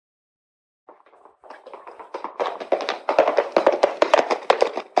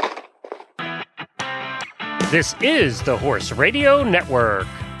This is the Horse Radio Network.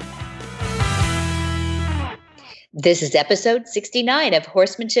 This is episode 69 of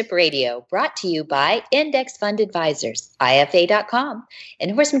Horsemanship Radio, brought to you by Index Fund Advisors, IFA.com.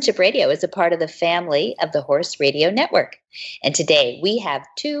 And Horsemanship Radio is a part of the family of the Horse Radio Network. And today we have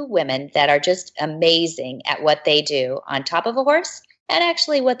two women that are just amazing at what they do on top of a horse and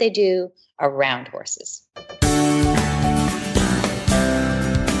actually what they do around horses.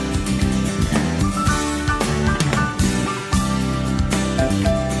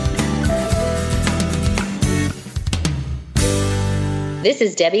 This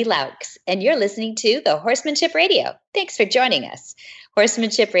is Debbie Laux, and you're listening to the Horsemanship Radio. Thanks for joining us.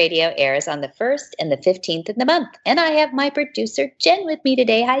 Horsemanship Radio airs on the 1st and the 15th of the month, and I have my producer, Jen, with me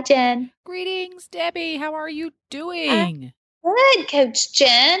today. Hi, Jen. Greetings, Debbie. How are you doing? Good, Coach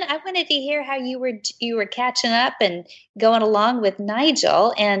Jen. I wanted to hear how you were catching up and going along with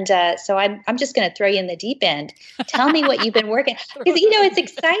Nigel, and so I'm just going to throw you in the deep end. Tell me what you've been working, because it's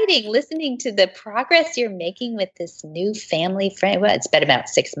exciting listening to the progress you're making with this new family friend. Well, it's been about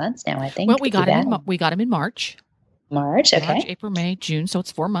 6 months now, I think. Well, we got him in March. March, okay. March, April, May, June. So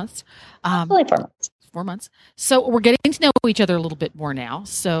it's 4 months. Only 4 months. 4 months. So we're getting to know each other a little bit more now.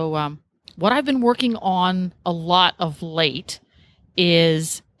 So what I've been working on a lot of late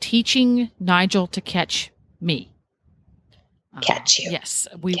is teaching Nigel to catch me. Catch you. Yes.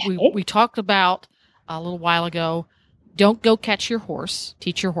 We talked about a little while ago, don't go catch your horse.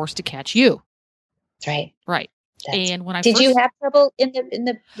 Teach your horse to catch you. That's right. Right. And when Did you have trouble in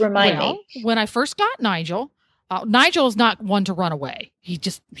the remind me? When I first got Nigel, Nigel is not one to run away.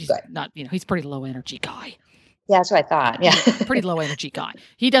 He's not, he's a pretty low energy guy. Yeah, that's what I thought. Yeah. Pretty low energy guy.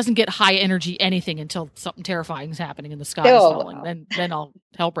 He doesn't get high energy anything until something terrifying is happening and the sky is falling. Then all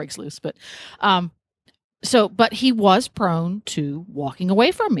hell breaks loose. But but he was prone to walking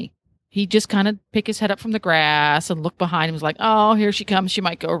away from me. He just kind of pick his head up from the grass and look behind him. Was like, oh, here she comes. She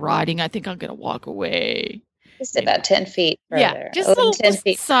might go riding. I think I'm going to walk away. Just about 10 feet further. Yeah, just a little 10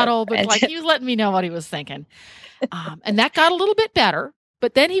 feet subtle, but like he was letting me know what he was thinking. And that got a little bit better.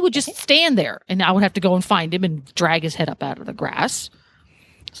 But then he would just stand there, and I would have to go and find him and drag his head up out of the grass.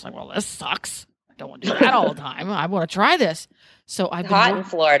 It's like, well, this sucks. I don't want to do that all the time. I want to try this. So I've been hot in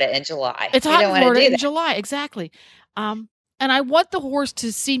Florida in July. It's hot in Florida in July, exactly. And I want the horse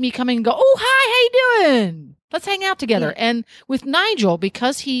to see me coming and go, oh, hi, how you doing? Let's hang out together. Yeah. And with Nigel,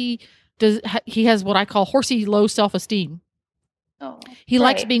 because he has what I call horsey low self-esteem. He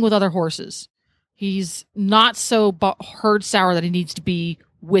likes being with other horses. He's not so herd sour that he needs to be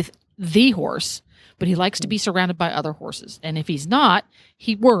with the horse, but he likes to be surrounded by other horses. And if he's not,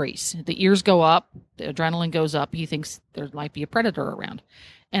 he worries. The ears go up, the adrenaline goes up. He thinks there might be a predator around.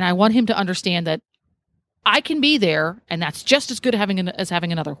 And I want him to understand that I can be there, and that's just as good as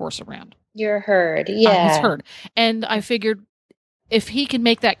having another horse around. You're herd. Yeah. He's herd. And I figured if he can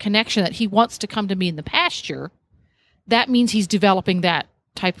make that connection that he wants to come to me in the pasture, that means he's developing that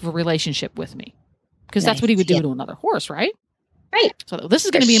type of a relationship with me. Because that's what he would do to another horse, right? Right. So this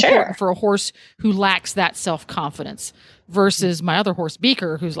is going to be important for a horse who lacks that self-confidence versus my other horse,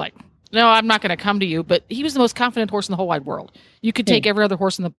 Beaker, who's like, no, I'm not going to come to you. But he was the most confident horse in the whole wide world. You could take every other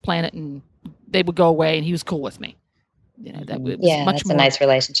horse on the planet and they would go away, and he was cool with me. That's a nice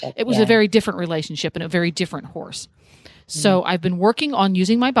relationship. It was a very different relationship and a very different horse. So I've been working on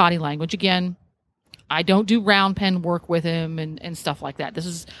using my body language. Again, I don't do round pen work with him and stuff like that.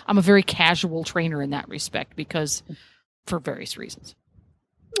 I'm a very casual trainer in that respect because for various reasons.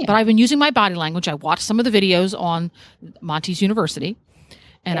 Yeah. But I've been using my body language. I watched some of the videos on Monty's University,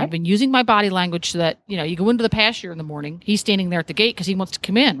 and I've been using my body language so that, you go into the pasture in the morning. He's standing there at the gate because he wants to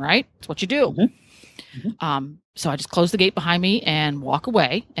come in, right? That's what you do. Mm-hmm. So I just close the gate behind me and walk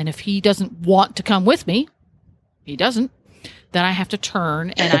away. And if he doesn't want to come with me, he doesn't, then I have to turn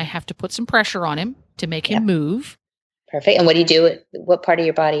and I have to put some pressure on him to make him move. Perfect. And what do you do? What part of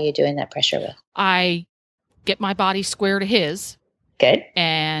your body are you doing that pressure with? I get my body square to his. Good.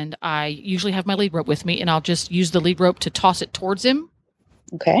 And I usually have my lead rope with me, and I'll just use the lead rope to toss it towards him.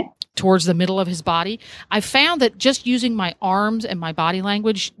 Okay. Towards the middle of his body. I found that just using my arms and my body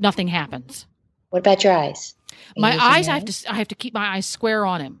language, nothing happes. What about your eyes? My eyes, I have to keep my eyes square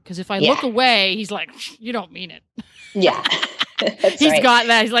on him, because if I look away, he's like, you don't mean it. Yeah. He's got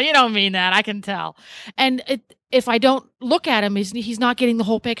that. He's like, you don't mean that. I can tell. And if I don't look at him, he's not getting the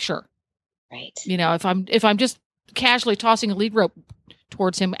whole picture. Right. If I'm just casually tossing a lead rope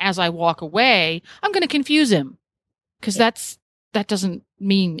towards him as I walk away, I'm going to confuse him, because that doesn't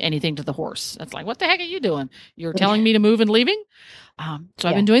mean anything to the horse. That's like, what the heck are you doing? You're telling me to move and leaving? So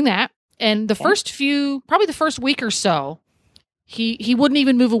I've been doing that. And the first week or so, he wouldn't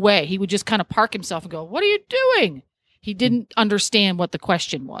even move away. He would just kind of park himself and go, "What are you doing?" He didn't understand what the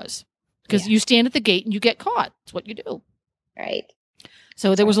question was, because you stand at the gate and you get caught. That's what you do. Right.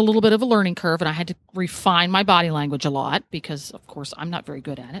 So there was a little bit of a learning curve, and I had to refine my body language a lot because, of course, I'm not very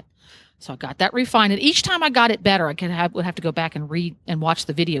good at it. So I got that refined. And each time I got it better, I would have to go back and read and watch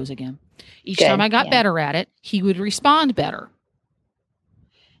the videos again. Each time I got better at it, he would respond better.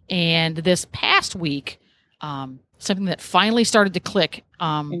 And this past week, something that finally started to click,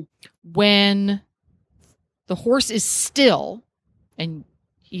 when the horse is still, and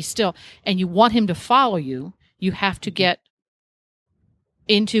he's still, and you want him to follow you, you have to get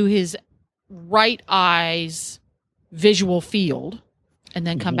into his right eye's visual field and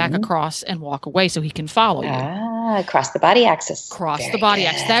then come back across and walk away so he can follow you. Across the body axis. Cross the body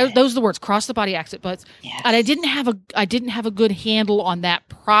axis. Those are the words, cross the body axis. But and I didn't have a good handle on that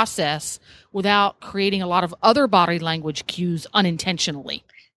process without creating a lot of other body language cues unintentionally.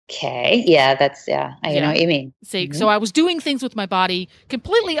 Okay. Yeah, I know what you mean. So I was doing things with my body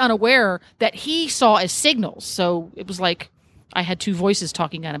completely unaware that he saw as signals. So it was like I had two voices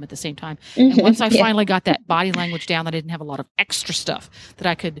talking at him at the same time. And once I finally got that body language down, that I didn't have a lot of extra stuff, that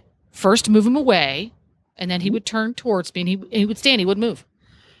I could first move him away, and then he would turn towards me, and he would stand, he would move.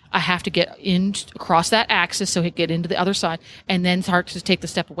 I have to get in across that axis so he'd get into the other side, and then start to take the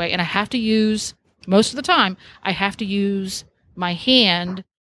step away. And I have to use, most of the time, I have to use my hand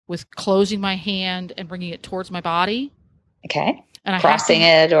with closing my hand and bringing it towards my body. Okay. And crossing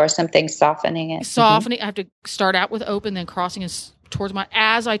it or something, softening it. I have to start out with open, then crossing it towards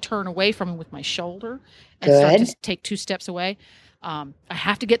as I turn away from him with my shoulder and start to take 2 steps away. I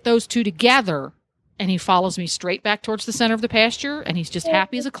have to get those two together, and he follows me straight back towards the center of the pasture, and he's just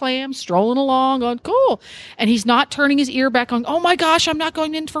happy as a clam, strolling along, going, cool. And he's not turning his ear back on, oh my gosh, I'm not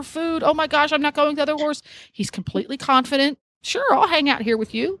going in for food. Oh my gosh, I'm not going to the other horse. He's completely confident. Sure, I'll hang out here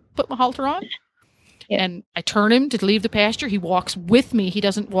with you. Put my halter on. And I turn him to leave the pasture. He walks with me. He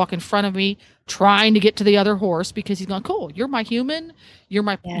doesn't walk in front of me trying to get to the other horse, because he's going, cool, you're my human.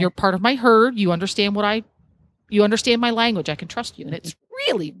 You're part of my herd. You understand you understand my language. I can trust you. And it's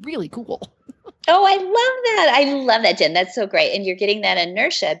really, really cool. Oh, I love that. I love that, Jen. That's so great. And you're getting that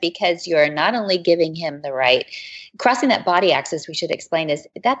inertia because you're not only giving him the right, crossing that body axis, we should explain, is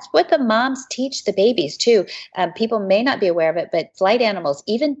that's what the moms teach the babies too. People may not be aware of it, but flight animals,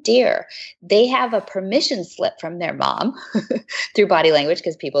 even deer, they have a permission slip from their mom through body language,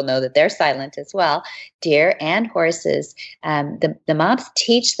 because people know that they're silent as well. Deer and horses, the moms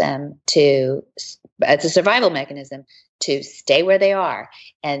teach them to, it's a survival mechanism, to stay where they are.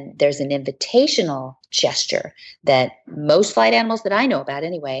 And there's an invitational gesture that most flight animals that I know about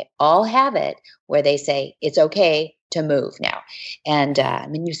anyway, all have it, where they say, it's okay to move now. And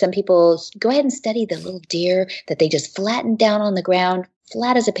some people go ahead and study the little deer that they just flatten down on the ground,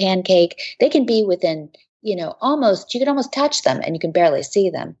 flat as a pancake. They can be within, you can almost touch them and you can barely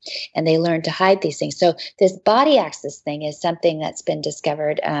see them. And they learn to hide these things. So this body axis thing is something that's been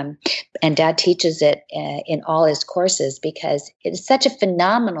discovered. And Dad teaches it in all his courses, because it's such a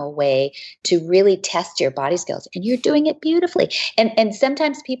phenomenal way to really test your body skills. And you're doing it beautifully. And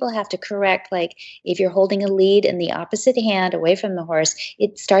sometimes people have to correct, like if you're holding a lead in the opposite hand away from the horse,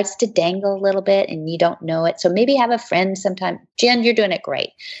 it starts to dangle a little bit and you don't know it. So maybe have a friend sometime. Jen, you're doing it great.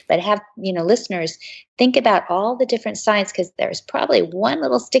 But have, listeners, think about all the different signs, because there's probably one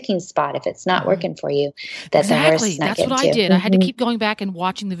little sticking spot if it's not working for you. That the horse is not That's what I did. I had to keep going back and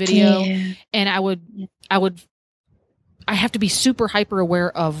watching the video, and I have to be super hyper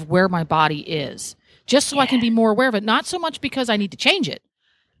aware of where my body is, just so I can be more aware of it. Not so much because I need to change it.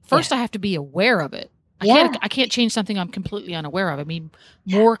 First, I have to be aware of it. I can't change something I'm completely unaware of. I mean,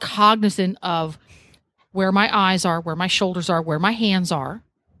 more cognizant of where my eyes are, where my shoulders are, where my hands are.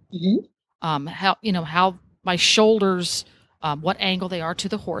 How my shoulders, what angle they are to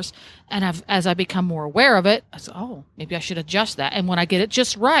the horse. And as I become more aware of it, I say, oh, maybe I should adjust that. And when I get it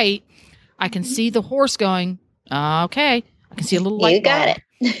just right, I can see the horse going, okay. I can see a little light bulb.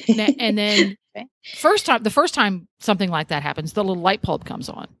 You got it. And then the first time something like that happens, the little light bulb comes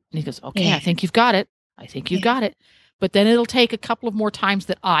on. And he goes, okay, I think you've got it. I think you've got it. But then it'll take a couple of more times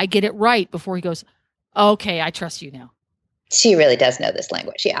that I get it right before he goes, okay, I trust you now. She really does know this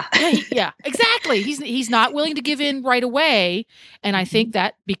language. Yeah, exactly. He's not willing to give in right away. And I think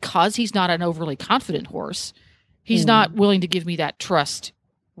that because he's not an overly confident horse, he's not willing to give me that trust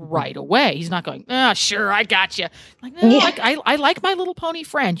right away. He's not going, sure, I got you. Like, no, I like my little pony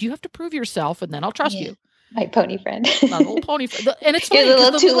friend. You have to prove yourself, and then I'll trust you. My pony friend. My little pony friend. And it's funny. Your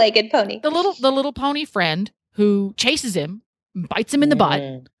little two-legged pony. The little pony friend who chases him, bites him in the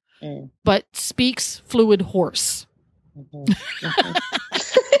butt, but speaks fluid horse. Mhm. Mhm.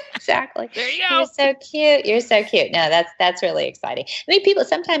 Exactly. There you You're go. so cute. You're so cute. No, that's really exciting. I mean,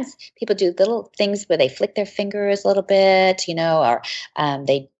 sometimes people do little things where they flick their fingers a little bit, or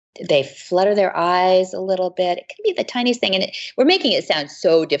they flutter their eyes a little bit. It can be the tiniest thing, and we're making it sound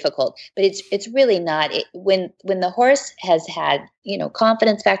so difficult, but it's really not. When the horse has had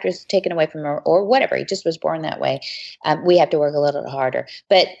confidence factors taken away from her or whatever, he just was born that way. We have to work a little harder.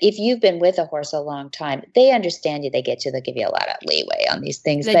 But if you've been with a horse a long time, they understand you. They get you. They'll give you a lot of leeway on these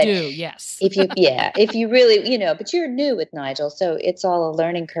things. They do, yes. if you really, but you're new with Nigel, so it's all a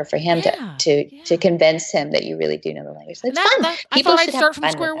learning curve for him to convince him that you really do know the language. So it's fun. I thought I'd start from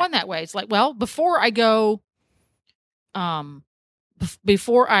square one that way. It's like, well, before I go,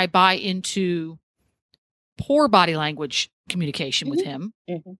 before I buy into poor body language communication with him,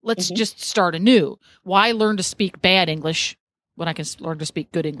 let's just start anew. Why learn to speak bad English when I can learn to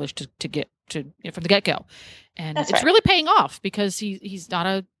speak good English to get to from the get-go? And it's really paying off because he's not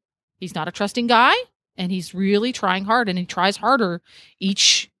a trusting guy, and he's really trying hard, and he tries harder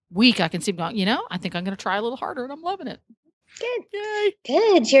each week. I can see him going, I think I'm going to try a little harder, and I'm loving it. Good.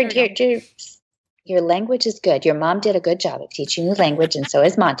 Yay. Good. Your language is good. Your mom did a good job of teaching you language, and so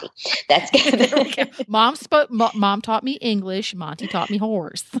is Monty. That's good. Mom taught me English. Monty taught me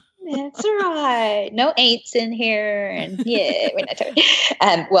horse. That's right. No ain'ts in here, and we're not talking.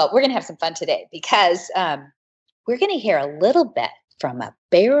 Well, we're going to have some fun today because we're going to hear a little bit from a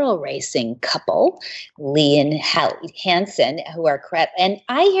barrel racing couple, Lee and Hallie Hansen, who are and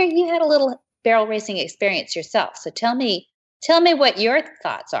I hear you had a little barrel racing experience yourself. So tell me what your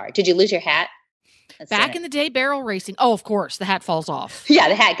thoughts are. Did you lose your hat? Back in the day, barrel racing. Oh, of course, the hat falls off. Yeah,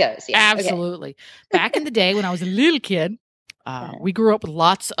 the hat goes. Yeah, absolutely. Okay. Back in the day, when I was a little kid, we grew up with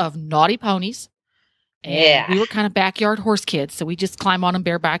lots of naughty ponies. And we were kind of backyard horse kids, so we just climb on them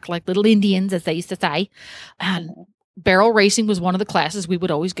bareback like little Indians, as they used to say. And barrel racing was one of the classes we would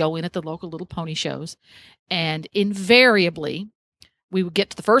always go in at the local little pony shows. And invariably, we would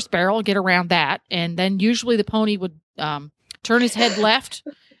get to the first barrel and get around that. And then usually the pony would turn his head left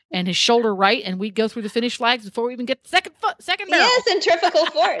and his shoulder right, and we'd go through the finish flags before we even get the second barrel. Yes, centrifugal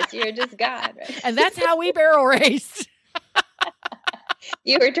force. You're just God. Right? And that's how we barrel raced.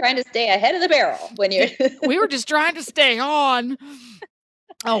 You were trying to stay ahead of the barrel when you we were just trying to stay on.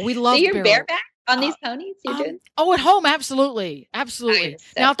 Oh, we love So you're barrel. Bareback on these ponies? You doing? Oh, at home, absolutely. Absolutely.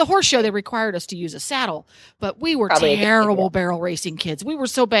 Nice. Now, at the horse show, they required us to use a saddle, but we were terrible barrel racing kids. We were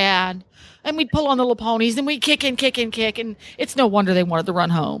so bad. And we'd pull on the little ponies, and we'd kick and kick and kick, and it's no wonder they wanted to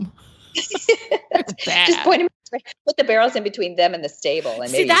run home. It's bad. Just put the barrels in between them and the stable. And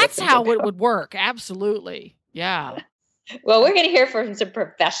see, that's how it would work. Absolutely. Yeah. Well, we're going to hear from some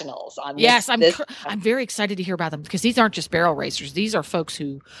professionals on this. Yes, I'm very excited to hear about them because these aren't just barrel racers. These are folks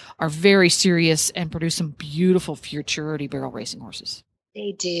who are very serious and produce some beautiful futurity barrel racing horses.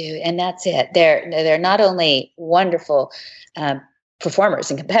 They do, and that's it. They're not only wonderful performers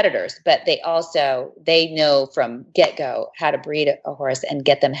and competitors, but they know from get-go how to breed a horse and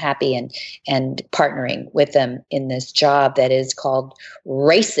get them happy and partnering with them in this job that is called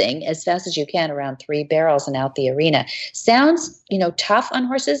racing as fast as you can around 3 barrels and out the arena. Sounds, tough on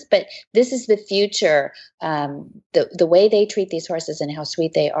horses, but this is the future. The way they treat these horses and how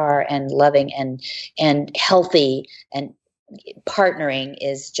sweet they are and loving and healthy and partnering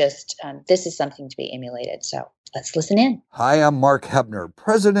is just, this is something to be emulated. So let's listen in. Hi, I'm Mark Hebner,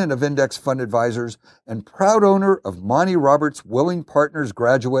 president of Index Fund Advisors and proud owner of Monty Roberts Willing Partners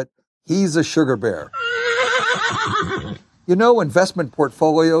graduate, He's a Sugar Bear. Investment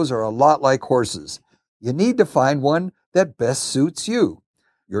portfolios are a lot like horses. You need to find one that best suits you,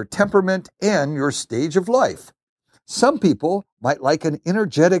 your temperament, and your stage of life. Some people might like an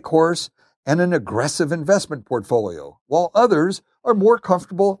energetic horse and an aggressive investment portfolio, while others are more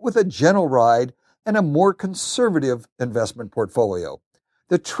comfortable with a gentle ride and a more conservative investment portfolio.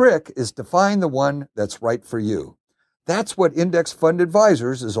 The trick is to find the one that's right for you. That's what Index Fund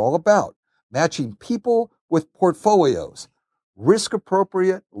Advisors is all about, matching people with portfolios,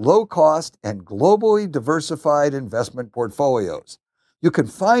 risk-appropriate, low-cost, and globally diversified investment portfolios. You can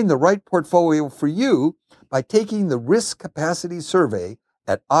find the right portfolio for you by taking the Risk Capacity Survey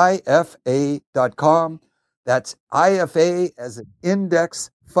at IFA.com. That's IFA as an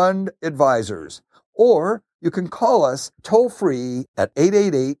Index Fund Advisors. Or you can call us toll-free at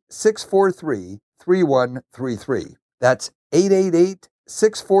 888-643-3133. That's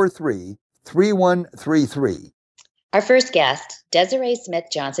 888-643-3133. Our first guest, Desiree Smith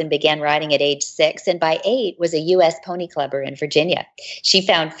Johnson, began riding at age 6 and by 8 was a U.S. pony clubber in Virginia. She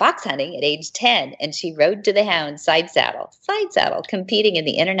found fox hunting at age 10 and she rode to the hound side saddle, competing in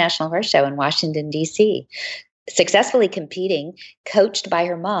the International Horse Show in Washington, D.C. Successfully competing, coached by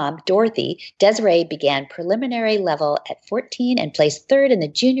her mom, Dorothy, Desiree began preliminary level at 14 and placed third in the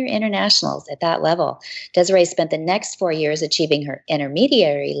junior internationals at that level. Desiree spent the next 4 years achieving her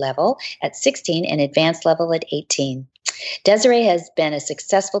intermediary level at 16 and advanced level at 18. Desiree has been a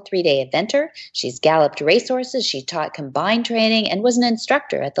successful 3-day eventer. She's galloped racehorses, she taught combined training, and was an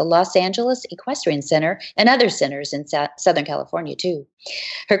instructor at the Los Angeles Equestrian Center and other centers in Southern California, too.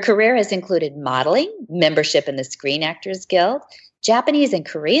 Her career has included modeling, membership in the Screen Actors Guild, Japanese and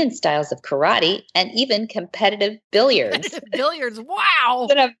Korean styles of karate, and even competitive billiards. Billiards, wow.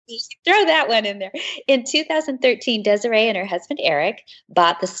 Throw that one in there. In 2013, Desiree and her husband, Eric,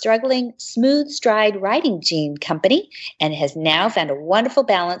 bought the struggling Smooth Stride Riding Jean Company and has now found a wonderful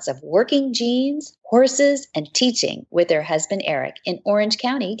balance of working jeans, horses, and teaching with her husband, Eric, in Orange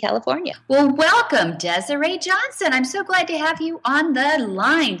County, California. Well, welcome, Desiree Johnson. I'm so glad to have you on the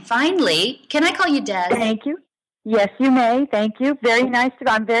line, finally. Can I call you Des? Thank you. Yes, you may. Thank you. Very nice.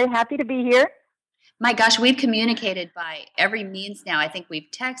 I'm very happy to be here. My gosh, we've communicated by every means now. I think we've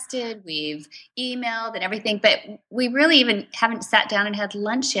texted, we've emailed and everything, but we really even haven't sat down and had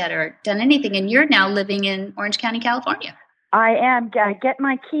lunch yet or done anything. And you're now living in Orange County, California. I am. I get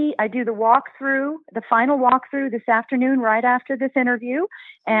my key. I do the walkthrough, the final walkthrough this afternoon right after this interview.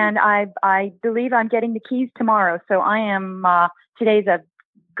 And I believe I'm getting the keys tomorrow. So I am, today's a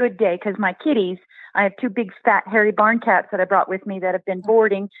good day because my kitties, I have 2 big, fat, hairy barn cats that I brought with me that have been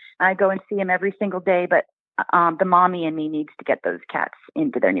boarding. I go and see them every single day, but the mommy in me needs to get those cats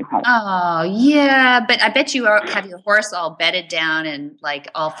into their new home. Oh, yeah. But I bet you have your horse all bedded down and like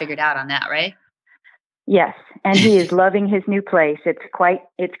all figured out on that, right? Yes. And he is loving his new place. It's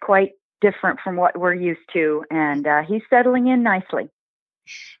quite different from what we're used to. And he's settling in nicely.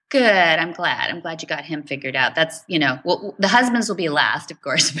 Good. I'm glad you got him figured out. That's, well, the husbands will be last, of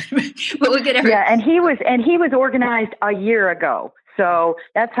course, but we'll get everything. Yeah. And he was organized a year ago. So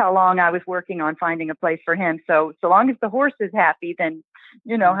that's how long I was working on finding a place for him. So long as the horse is happy, then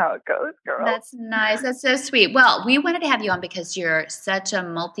you know how it goes, girl. That's nice. That's so sweet. Well, we wanted to have you on because you're such a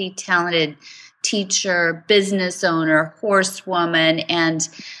multi-talented teacher, business owner, horsewoman. And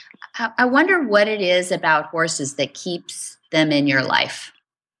I wonder what it is about horses that keeps them in your life.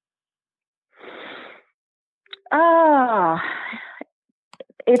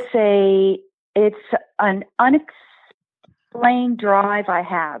 It's an unexplained drive I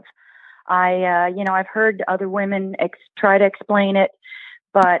have. I've heard other women try to explain it,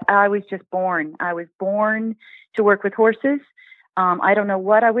 but I was just born. I was born to work with horses. I don't know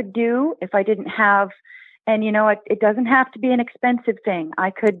what I would do if I didn't have, and it doesn't have to be an expensive thing.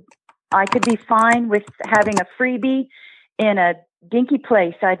 I could be fine with having a freebie in a dinky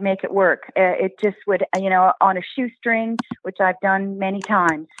place. I'd make it work. It just would, on a shoestring, which I've done many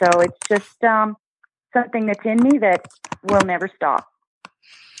times. So it's just something that's in me that will never stop.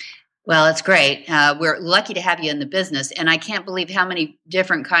 Well, it's great. We're lucky to have you in the business, and I can't believe how many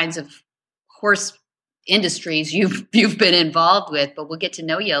different kinds of horse industries you've been involved with. But we'll get to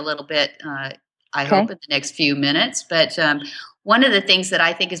know you a little bit. I hope in the next few minutes. But one of the things that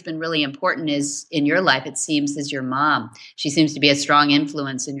I think has been really important is in your life, it seems, is your mom. She seems to be a strong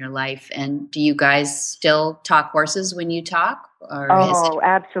influence in your life. And do you guys still talk horses when you talk?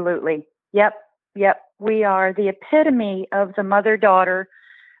 Absolutely. Yep. We are the epitome of the mother-daughter,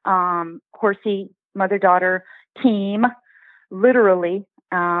 horsey mother-daughter team, literally.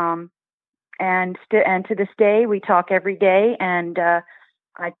 And to this day, we talk every day. And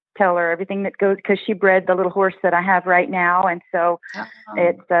I tell her everything that goes, because she bred the little horse that I have right now. And so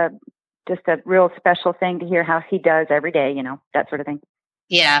it's just a real special thing to hear how he does every day, that sort of thing.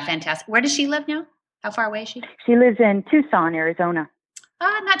 Yeah, fantastic. Where does she live now? How far away is she? She lives in Tucson, Arizona.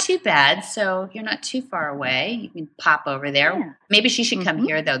 Not too bad. So you're not too far away. You can pop over there. Yeah. Maybe she should come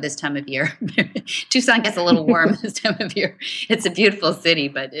here, though, this time of year. Tucson gets a little warm this time of year. It's a beautiful city,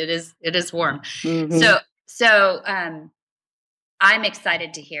 but it is warm. Mm-hmm. So I'm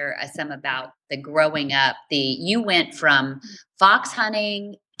excited to hear some about the growing up. You went from fox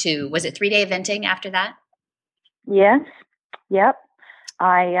hunting to, was it 3-day eventing after that? Yes. Yep.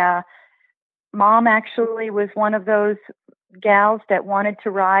 Mom actually was one of those gals that wanted to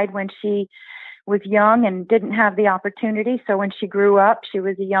ride when she was young and didn't have the opportunity. So when she grew up, she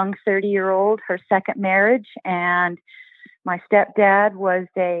was a young 30-year-old, her second marriage. And my stepdad was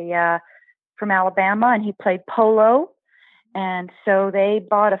from Alabama, and he played polo. And so they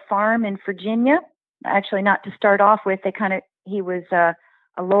bought a farm in Virginia. Actually, not to start off with, he was a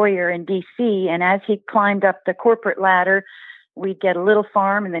lawyer in DC. And as he climbed up the corporate ladder, we'd get a little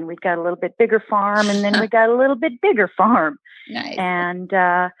farm, and then we'd got a little bit bigger farm, and then we got a little bit bigger farm. Nice. And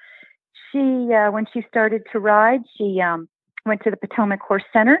she, when she started to ride, she went to the Potomac Horse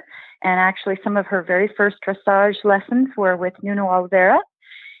Center, and actually some of her very first dressage lessons were with Nuno Oliveira.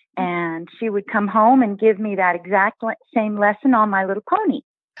 And she would come home and give me that exact same lesson on my little pony.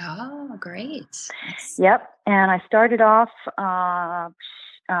 Oh, great. Yep. And I started off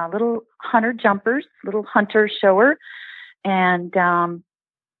little hunter jumpers, little hunter shower, and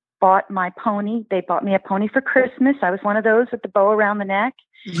bought my pony. They bought me a pony for Christmas. I was one of those with the bow around the neck.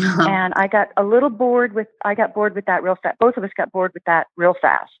 And I got a little bored with that real fast. Both of us got bored with that real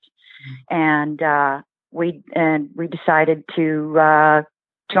fast. And we decided to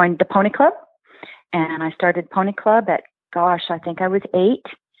join the pony club. And I started pony club at, I think I was 8.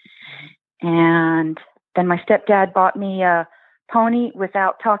 And then my stepdad bought me a pony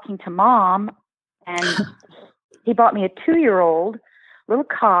without talking to Mom. And he bought me a 2-year-old little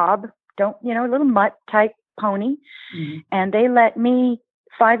cob, little mutt type pony. Mm-hmm. And they let me,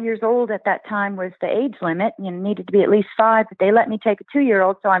 5 years old at that time was the age limit. You needed to be at least 5, but they let me take a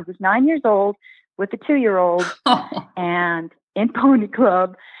 2-year-old. So I was 9 years old with a 2-year-old and in pony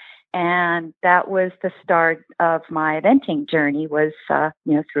club. And that was the start of my eventing journey, was,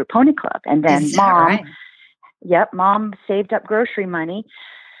 through pony club. And then Mom saved up grocery money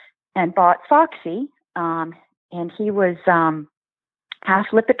and bought Foxy. And he was half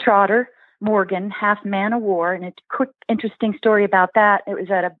Lippet Trotter, Morgan, half Man o' War. And a quick, interesting story about that. It was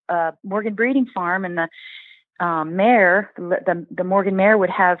at a Morgan breeding farm, and the mare, the Morgan mare, would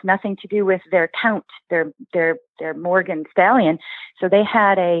have nothing to do with their count, their Morgan stallion. So they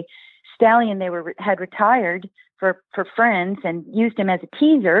had a stallion they had retired for friends and used him as a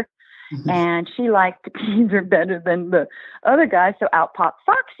teaser. Mm-hmm. And she liked the teaser better than the other guy. So out popped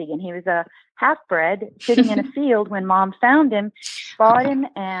Foxy, and he was a half-bred sitting in a field when Mom found him, bought him,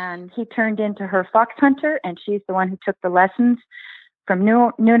 and he turned into her fox hunter. And she's the one who took the lessons from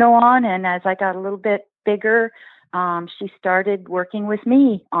Nuno on. And as I got a little bit bigger, she started working with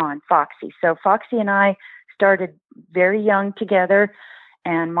me on Foxy. So Foxy and I started very young together,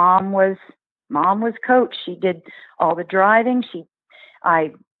 and Mom was coach. She did all the driving.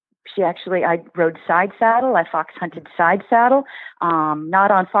 I rode side saddle. I fox hunted side saddle,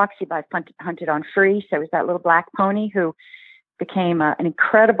 not on Foxy, but I hunted on Free. So it was that little black pony who became an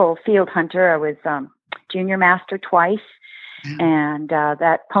incredible field hunter. I was junior master twice. And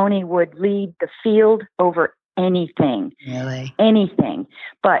that pony would lead the field over anything. Really? Anything.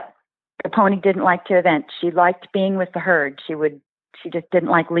 But the pony didn't like to event. She liked being with the herd. She just didn't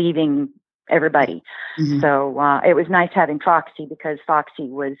like leaving everybody. Mm-hmm. So it was nice having Foxy, because Foxy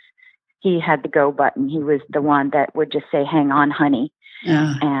he had the go button. He was the one that would just say, "Hang on, honey."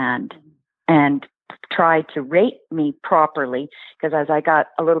 Yeah. And try to rate me properly, because as I got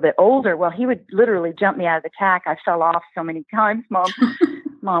a little bit older, he would literally jump me out of the tack. I fell off so many times.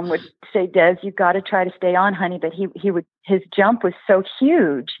 Mom would say, "Des, you've got to try to stay on, honey." But his jump was so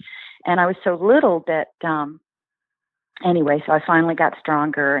huge, and I was so little that, anyway, so I finally got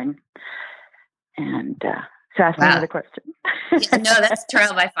stronger and so ask me another question. No, that's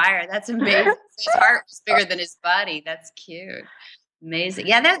trial by fire. That's amazing. His heart was bigger than his body. That's cute. Amazing.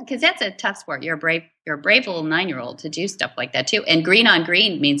 Yeah, because that's a tough sport. You're a brave little 9-year-old to do stuff like that too. And green on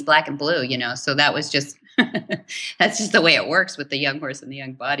green means black and blue, so that was just, that's just the way it works with the young horse and the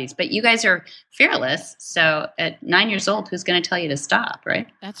young bodies. But you guys are fearless. So at 9 years old, who's going to tell you to stop, right?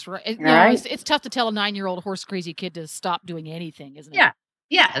 That's right. It's tough to tell a 9-year-old horse crazy kid to stop doing anything, isn't it? Yeah.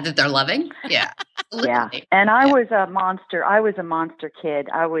 Yeah. That they're loving. Yeah. Yeah. And I was a monster. I was a monster kid.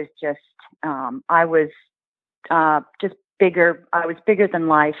 I was just, just bigger. I was bigger than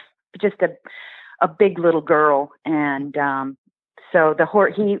life, just a big little girl. And so the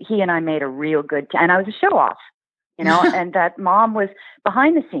horse, he and I made a real good and I was a show off, and that Mom was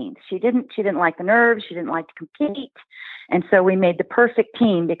behind the scenes. She didn't like the nerves. She didn't like to compete. And so we made the perfect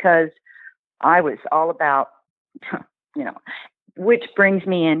team, because I was all about, which brings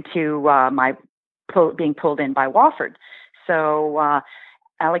me into my being pulled in by Wofford. So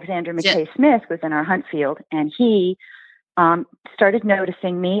Alexander McKay Smith was in our hunt field, and he started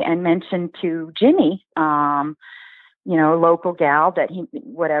noticing me and mentioned to Jimmy, local gal that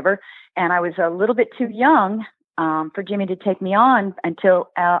whatever. And I was a little bit too young for Jimmy to take me on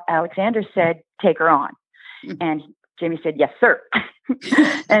until Alexander said, "Take her on." Mm-hmm. And Jimmy said, "Yes, sir."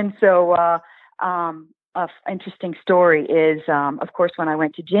 And so, interesting story is, of course, when I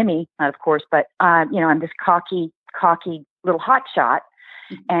went to Jimmy, not of course, but, I'm this cocky little hotshot,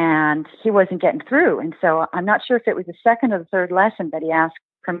 and he wasn't getting through. And so I'm not sure if it was the second or the third lesson, but he asked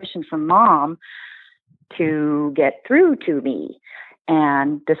permission from Mom to get through to me.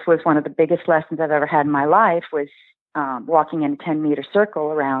 And this was one of the biggest lessons I've ever had in my life, was walking in a 10-meter circle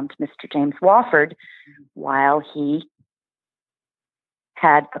around Mr. James Wofford while he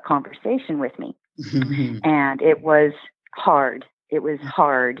had a conversation with me. And it was hard. It was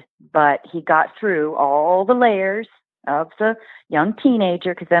hard, but he got through all the layers of the young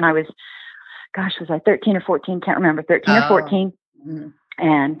teenager, because then I was, was I 13 or 14? Can't remember, 13 or 14.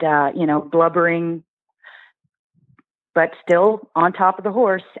 And, blubbering, but still on top of the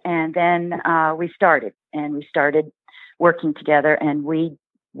horse. And then we started working together, and we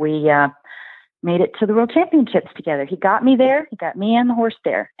made it to the World Championships together. He got me there. He got me and the horse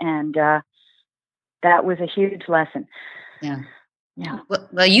there. And that was a huge lesson. Yeah. Yeah.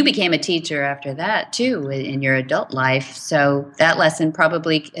 Well, you became a teacher after that too in your adult life. So that lesson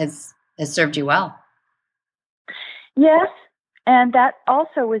probably has served you well. Yes. And that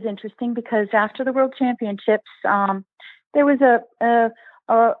also was interesting because after the World Championships, there was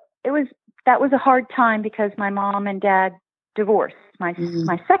that was a hard time because my mom and dad divorced, my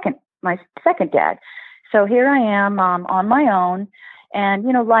second dad. So here I am on my own, and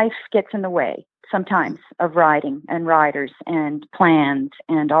life gets in the way sometimes of riding and riders and plans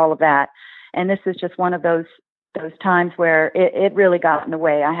and all of that. And this is just one of those times where it really got in the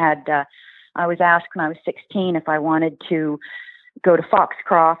way. I was asked when I was 16 if I wanted to go to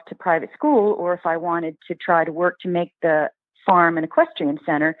Foxcroft to private school, or if I wanted to try to work to make the farm and equestrian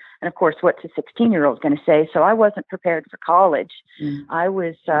center. And of course, what's a 16-year-old going to say? So I wasn't prepared for college. I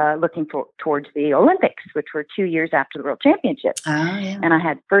was looking towards the Olympics, which were 2 years after the World Championships. Oh, yeah. And I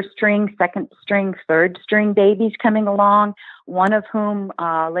had first string, second string, third string babies coming along, one of whom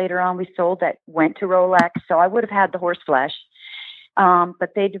later on we sold that went to Rolex. So I would have had the horse flesh.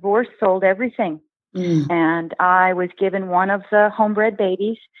 But they divorced, sold everything. And I was given one of the homebred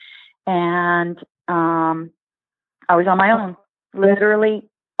babies, and I was on my own, literally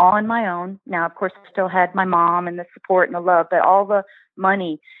on my own. Now, of course, I still had my mom and the support and the love, but all the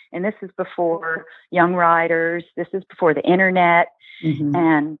money, and this is before Young Riders, this is before the internet.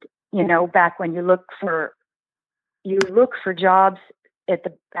 And, back when you look for jobs at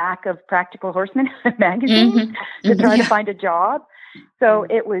the back of Practical Horseman magazine to try to find a job. So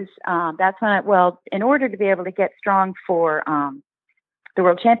it was, that's when in order to be able to get strong for the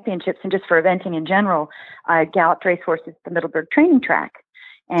World Championships and just for eventing in general, I galloped racehorses at the Middleburg training track.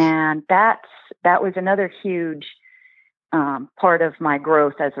 And that was another huge part of my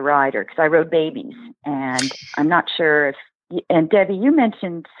growth as a rider, because I rode babies. And I'm not sure and Debbie, you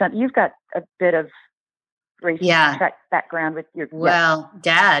mentioned you've got a bit of racing track background with your...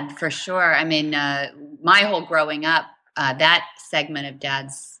 Dad, for sure. I mean, my whole growing up, that segment of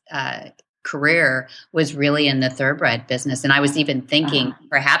Dad's career was really in the thoroughbred business. And I was even thinking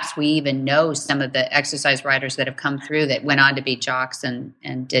perhaps we even know some of the exercise riders that have come through that went on to be jocks and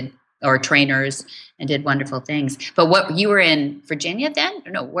did, or trainers, and did wonderful things. But what, you were in Virginia then?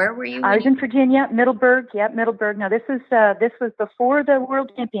 No, where were you? I was in Virginia, Middleburg. Yep, Middleburg. Now this was before the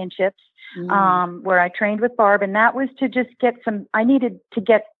World Championships, where I trained with Barb, and that was to just I needed to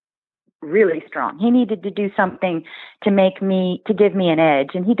get really strong. He needed to do something to give me an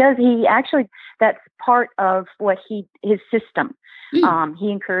edge. And he actually, that's part of what his system.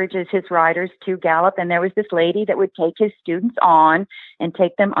 He encourages his riders to gallop. And there was this lady that would take his students on and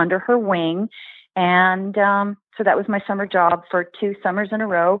take them under her wing. And, so that was my summer job for 2 summers in a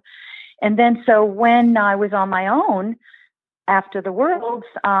row. And then, so when I was on my own after the Worlds,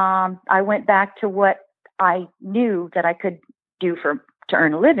 I went back to what I knew that I could do to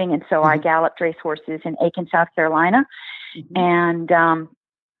earn a living. And so I galloped racehorses in Aiken, South Carolina. And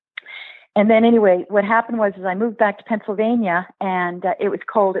then anyway, what happened was I moved back to Pennsylvania, and it was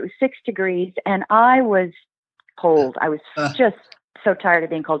cold. It was 6 degrees, and I was cold. I was just so tired of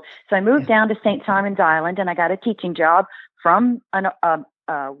being cold. So I moved down to St. Simon's Island, and I got a teaching job from a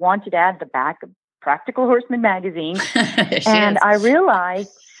wanted ad at the back of Practical Horseman magazine. And I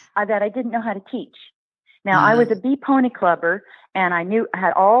realized that I didn't know how to teach. Now, I was a B pony clubber, and I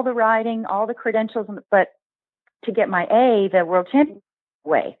had all the riding, all the credentials, but to get my A, the World Champion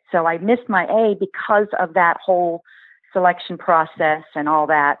way. So I missed my A because of that whole selection process and all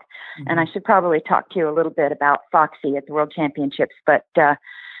that. And I should probably talk to you a little bit about Foxy at the World Championships, but that's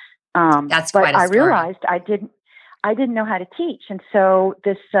quite a story. I realized I didn't know how to teach. And so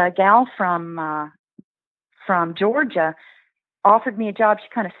this gal from Georgia offered me a job. She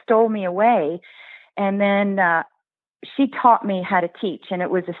kind of stole me away. And then she taught me how to teach, and it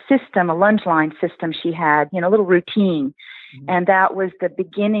was a system, a lunge line system she had, a little routine. And that was the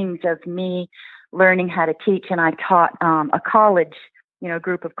beginnings of me learning how to teach. And I taught a college, a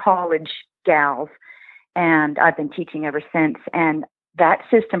group of college gals, and I've been teaching ever since. And that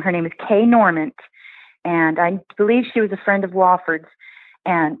system, her name is Kay Normant, And I believe she was a friend of Wofford's.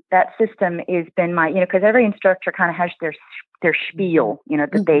 And that system has been my, because every instructor kind of has their spiel,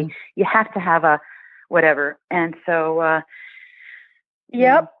 that you have to have a whatever. And so,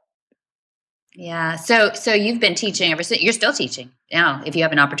 yep. Yeah. So you've been teaching ever since. You're still teaching now, if you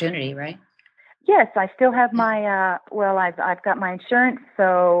have an opportunity, right? Yes, I still have my. I've got my insurance,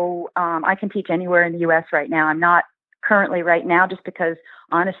 so I can teach anywhere in the U.S. right now. I'm not currently right now, just because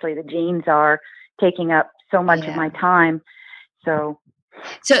honestly, the genes are taking up so much of my time. So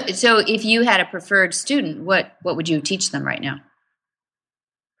if you had a preferred student, what would you teach them right now?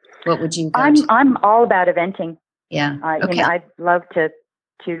 What would you? I'm all about eventing. Yeah. Okay. I'd love to.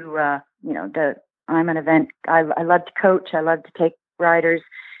 I'm an event. I love to coach. I love to take riders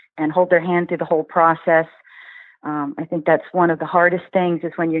and hold their hand through the whole process. I think that's one of the hardest things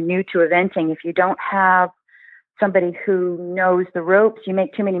is when you're new to eventing. If you don't have somebody who knows the ropes, you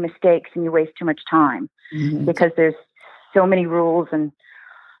make too many mistakes and you waste too much time because there's so many rules and,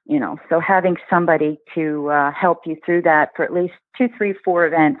 so having somebody to help you through that for at least 2, 3, 4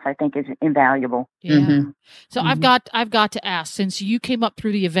 events, I think is invaluable. Yeah. So I've got to ask, since you came up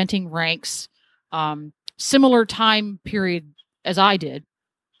through the eventing ranks, similar time period as I did,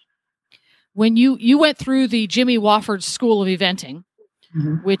 when you went through the Jimmy Wofford School of Eventing,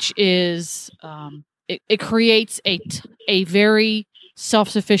 which is it creates a very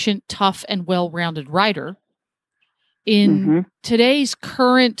self-sufficient, tough, and well-rounded rider. In today's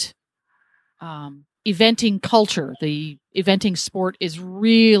current eventing culture, the eventing sport is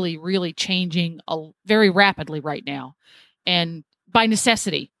really, really changing very rapidly right now, and by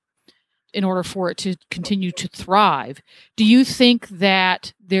necessity, in order for it to continue to thrive. Do you think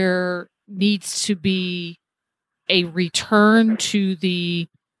that there needs to be a return to the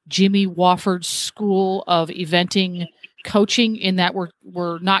Jimmy Wofford School of Eventing coaching, in that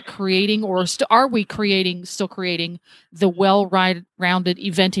we're not creating, or are we still creating the well-rounded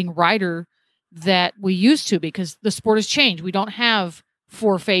eventing rider that we used to, because the sport has changed. We don't have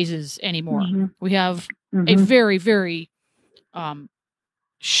 4 phases anymore. We have a very, very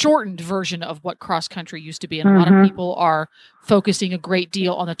shortened version of what cross country used to be. And a lot of people are focusing a great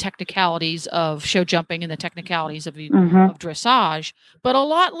deal on the technicalities of show jumping and the technicalities of dressage, but a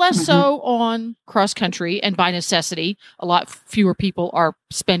lot less so on cross country. And by necessity, a lot fewer people are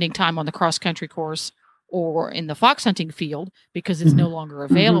spending time on the cross country course or in the fox hunting field because it's no longer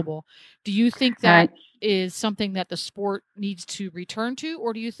available. Do you think that is something that the sport needs to return to,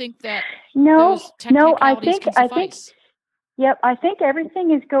 or do you think that those technicalities can suffice? Yep, I think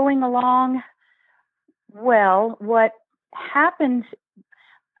everything is going along well. What happens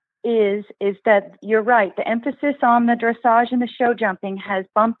is that you're right. The emphasis on the dressage and the show jumping has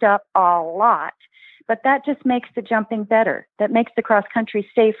bumped up a lot, but that just makes the jumping better. That makes the cross country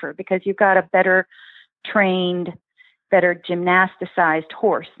safer because you've got a better trained, better gymnasticized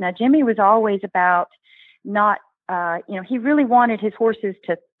horse. Now, Jimmy was always about not, he really wanted his horses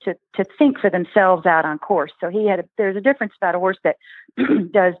to think for themselves out on course. So there's a difference about a horse that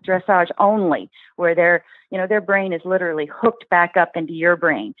does dressage only, where their brain is literally hooked back up into your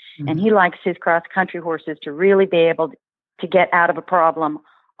brain. And he likes his cross country horses to really be able to get out of a problem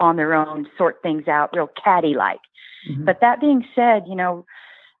on their own, sort things out, real caddy-like. But that being said,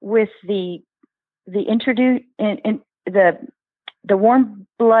 with the warm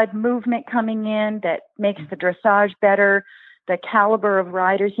blood movement coming in that makes the dressage better, the caliber of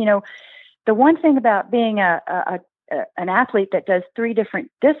riders. The one thing about being an athlete that does 3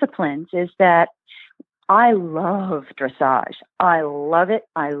 different disciplines is that I love dressage. I love it.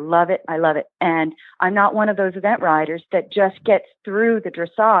 I love it. I love it. And I'm not one of those event riders that just gets through the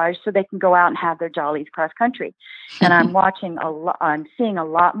dressage so they can go out and have their jollies cross country. And I'm seeing a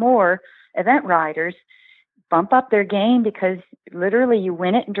lot more event riders bump up their game because literally you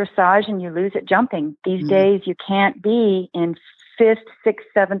win it in dressage and you lose it jumping. These days you can't be in 5th, 6th,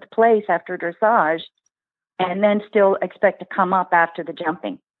 7th place after dressage and then still expect to come up after the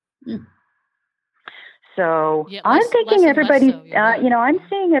jumping. So I'm thinking everybody's, I'm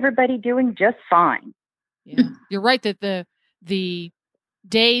seeing everybody doing just fine. Yeah, you're right that the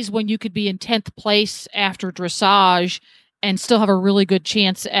days when you could be in 10th place after dressage and still have a really good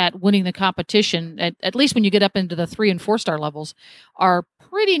chance at winning the competition, at least when you get up into the 3 and 4 star levels, are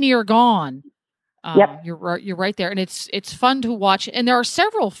pretty near gone. You're right there, and it's fun to watch. And there are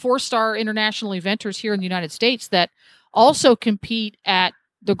several 4-star international eventers here in the United States that also compete at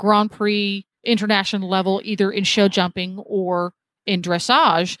the Grand Prix international level, either in show jumping or in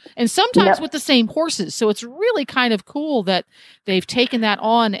dressage, and sometimes with the same horses. So it's really kind of cool that they've taken that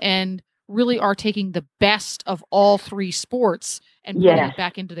on and really are taking the best of all 3 sports and putting it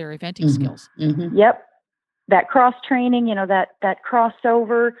back into their eventing skills. Yep. that cross training, that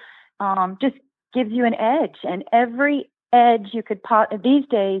crossover, just gives you an edge. And every edge you could these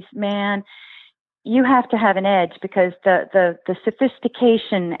days, man, you have to have an edge, because the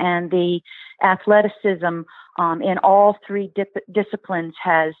sophistication and the athleticism in all three disciplines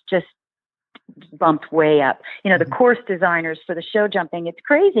has just bumped way up. The course designers for the show jumping, it's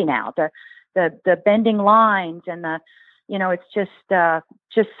crazy now. The bending lines and it's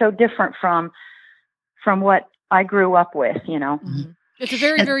just so different from what I grew up with. Mm-hmm. It's a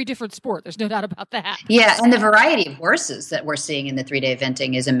very, very different sport. There's no doubt about that. Yeah, and the variety of horses that we're seeing in the 3-day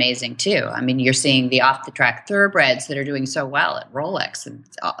eventing is amazing too. I mean, you're seeing the off-the-track thoroughbreds that are doing so well at Rolex, and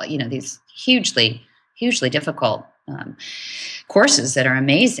these hugely, hugely difficult courses that are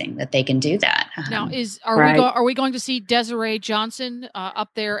amazing that they can do that. Now, are we going to see Desiree Johnson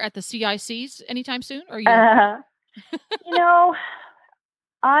up there at the CICs anytime soon? Or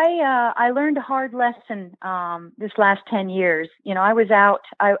I learned a hard lesson this last 10 years. I was out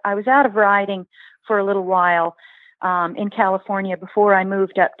of riding for a little while in California before I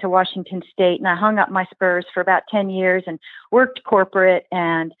moved up to Washington State, and I hung up my spurs for about 10 years and worked corporate,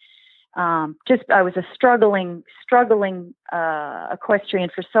 and I was a struggling equestrian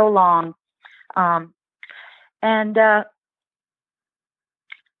for so long. And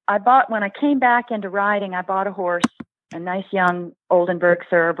when I came back into riding, I bought a horse, a nice young Oldenburg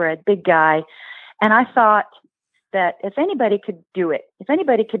thoroughbred, big guy. And I thought that if anybody could do it, if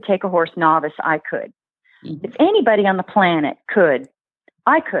anybody could take a horse novice, I could. Mm-hmm. If anybody on the planet could,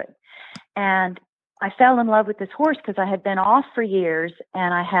 I could. And I fell in love with this horse because I had been off for years,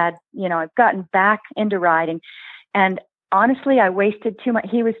 and I had, I've gotten back into riding. And honestly, I wasted too much.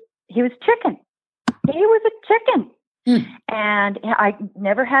 He was chicken. He was a chicken. And I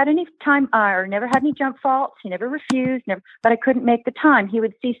never had any time or never had any jump faults. He never refused, but I couldn't make the time. He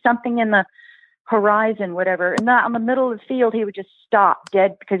would see something in the horizon, whatever, and not on the middle of the field, he would just stop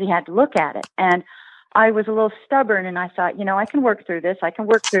dead because he had to look at it. And I was a little stubborn, and I thought, I can work through this.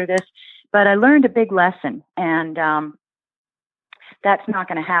 But I learned a big lesson, and that's not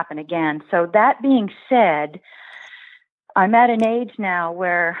going to happen again. So that being said, I'm at an age now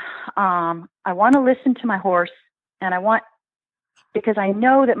where I want to listen to my horse. And because I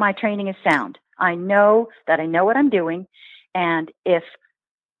know that my training is sound. I know that I know what I'm doing. And if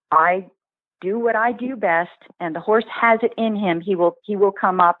I do what I do best and the horse has it in him, he will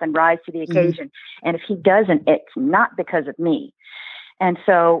come up and rise to the occasion. Mm-hmm. And if he doesn't, it's not because of me. And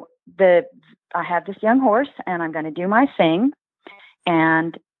so I have this young horse, and I'm going to do my thing,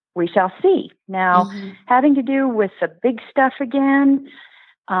 and we shall see. Now, having to do with the big stuff again,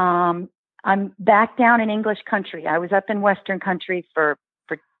 I'm back down in English country. I was up in Western country for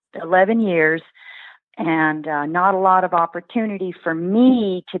 11 years, and not a lot of opportunity for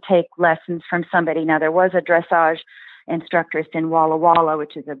me to take lessons from somebody. Now, there was a dressage instructress in Walla Walla,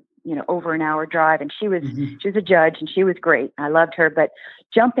 which is over an hour drive, and she was a judge, and she was great. I loved her, but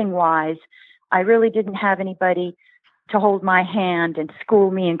jumping wise, I really didn't have anybody to hold my hand and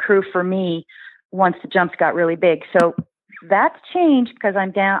school me and crew for me once the jumps got really big. So that's changed because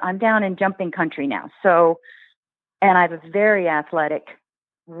I'm down in jumping country now. So, and I have a very athletic,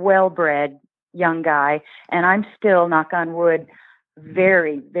 well-bred young guy, and I'm still, knock on wood,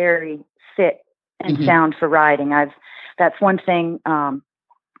 very, very fit and sound for riding. That's one thing.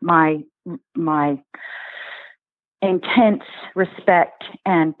 My intense respect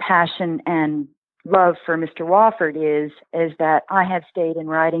and passion and love for Mr. Wofford is that I have stayed in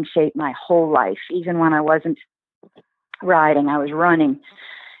riding shape my whole life, even when I wasn't riding, I was running,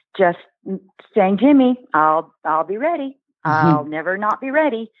 just saying, Jimmy, I'll be ready. I'll never not be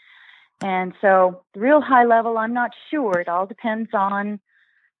ready. And so the real high level, I'm not sure. It all depends on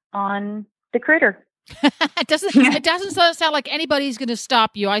the critter. It doesn't sound like anybody's going to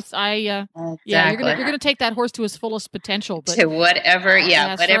stop you. Exactly. Yeah, you're going to take that horse to his fullest potential, but to whatever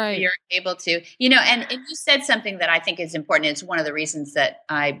right. You're able to, and you said something that I think is important. It's one of the reasons that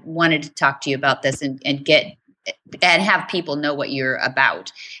I wanted to talk to you about this and have people know what you're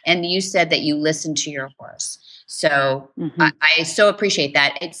about. And you said that you listen to your horse. So I so appreciate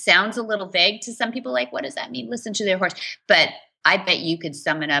that. It sounds a little vague to some people, like, what does that mean? Listen to their horse. But I bet you could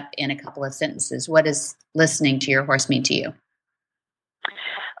sum it up in a couple of sentences. What does listening to your horse mean to you?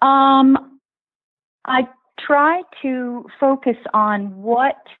 I try to focus on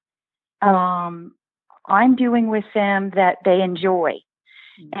what I'm doing with them that they enjoy.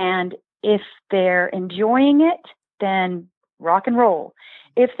 And if they're enjoying it, then rock and roll.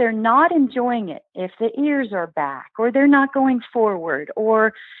 If they're not enjoying it, if the ears are back, or they're not going forward,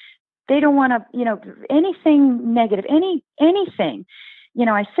 or they don't want to, anything negative, anything,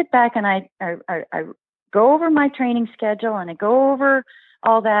 I sit back and I go over my training schedule and I go over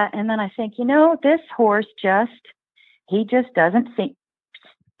all that. And then I think, this horse he just doesn't think,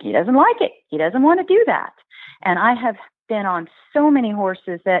 he doesn't like it. He doesn't want to do that. And I have been on so many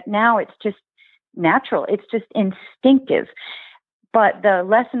horses that now it's just natural. It's just instinctive. But the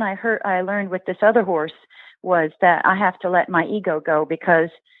lesson I learned with this other horse was that I have to let my ego go, because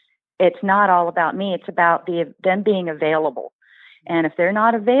it's not all about me. It's about them being available. And if they're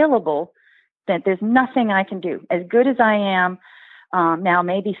not available, then there's nothing I can do. As good as I am, now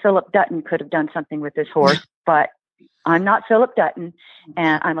maybe Philip Dutton could have done something with this horse, but I'm not Philip Dutton,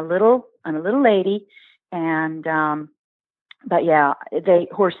 and I'm a little lady. And, but yeah,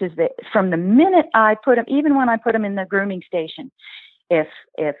 horses that from the minute I put them, even when I put them in the grooming station, if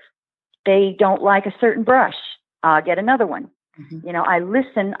they don't like a certain brush, I'll get another one. Mm-hmm. I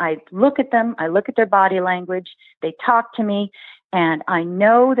listen, I look at them, I look at their body language, they talk to me, and I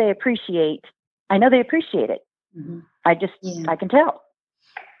know they appreciate it. Mm-hmm. I can tell.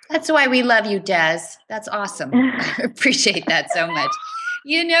 That's why we love you, Des. That's awesome. I appreciate that so much.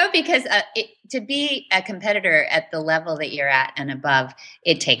 Because to be a competitor at the level that you're at and above,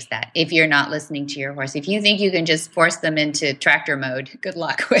 it takes that. If you're not listening to your horse, if you think you can just force them into tractor mode, good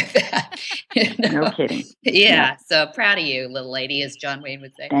luck with that. No kidding. Yeah. So proud of you, little lady, as John Wayne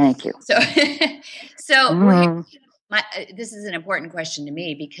would say. Thank you. So this is an important question to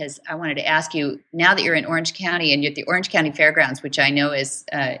me, because I wanted to ask you, now that you're in Orange County and you're at the Orange County Fairgrounds, which I know is,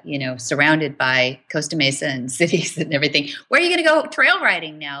 surrounded by Costa Mesa and cities and everything, where are you going to go trail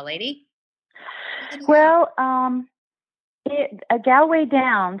riding now, lady? Well, Galway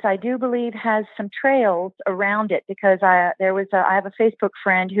Downs, I do believe, has some trails around it, because I have a Facebook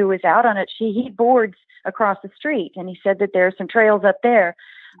friend who was out on it. He boards across the street, and he said that there are some trails up there.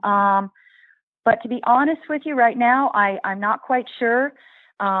 But to be honest with you, right now, I'm not quite sure.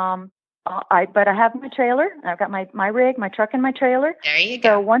 But I have my trailer. I've got my rig, my truck, and my trailer. There you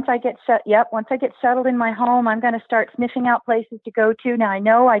go. So once I get settled in my home, I'm going to start sniffing out places to go to. Now I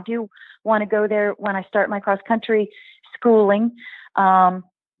know I do want to go there when I start my cross country schooling.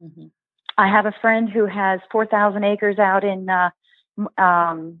 Mm-hmm. I have a friend who has 4,000 acres out in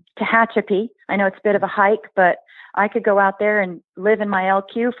Tehachapi. I know it's a bit of a hike, but I could go out there and live in my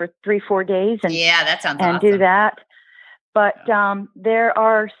LQ for 3-4 days and that sounds and awesome. do that. But there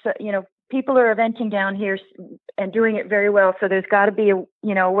are, people are eventing down here and doing it very well. So there's got to be a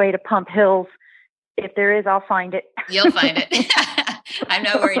way to pump hills. If there is, I'll find it. You'll find it. I'm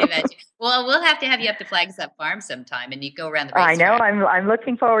not worried about you. Well, we'll have to have you up to Flagstaff Farm sometime, and you go around the racetrack. I know. I'm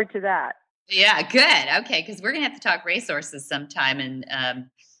looking forward to that. Yeah, good. Okay, because we're gonna have to talk racehorses sometime, and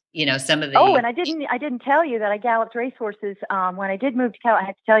some of the. Oh, and I didn't tell you that I galloped racehorses. When I did move to Cal, I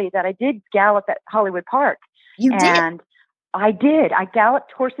had to tell you that I did gallop at Hollywood Park. You did? And I did. I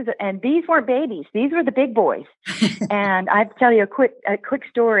galloped horses, and these weren't babies; these were the big boys. And I have to tell you a quick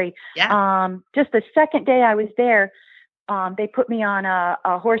story. Yeah. Just the second day I was there, they put me on a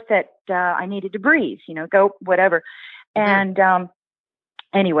horse that I needed to breeze. Go whatever, and.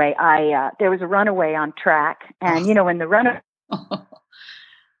 Anyway, there was a runaway on track, and when the runaway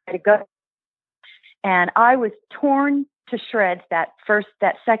had to go, and I was torn to shreds that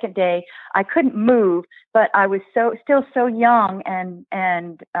second day. I couldn't move, but I was still so young and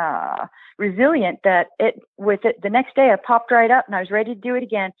resilient that the next day I popped right up and I was ready to do it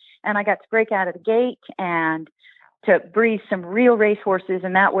again, and I got to break out of the gate and to breeze some real race horses,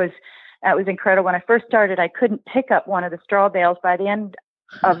 and that was incredible. When I first started, I couldn't pick up one of the straw bales. By the end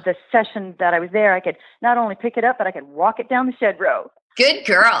of the session that I was there, I could not only pick it up, but I could walk it down the shed row. Good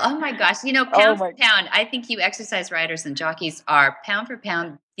girl. Oh my gosh. Pound for pound, I think you exercise riders and jockeys are pound for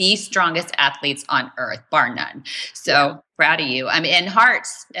pound the strongest athletes on earth, bar none. So proud of you. I mean, and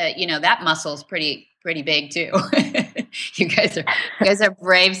hearts, that muscle's pretty big too. You guys are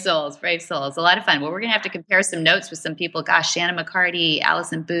brave souls, A lot of fun. Well, we're going to have to compare some notes with some people. Gosh, Shannon McCarty,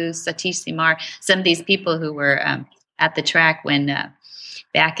 Allison Booth, Satish Simar, some of these people who were at the track when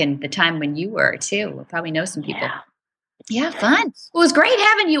back in the time when you were too. We'll probably know some people. Yeah, fun. Well, it was great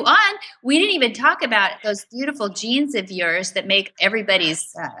having you on. We didn't even talk about those beautiful jeans of yours that make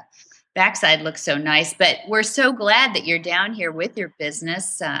everybody's backside look so nice. But we're so glad that you're down here with your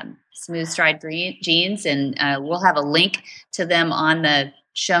business, Smooth Stride Jeans, and we'll have a link to them on the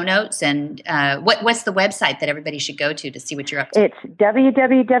show notes. And what's the website that everybody should go to see what you're up to? It's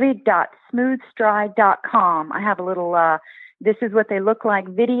www.smoothstride.com. I have a little this is what they look like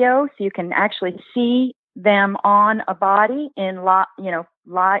video, so you can actually see them on a body in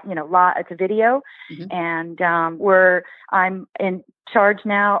it's a video. Mm-hmm. And I'm in charge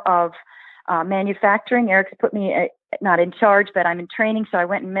now of manufacturing. Eric's put me not in charge, but I'm in training. So I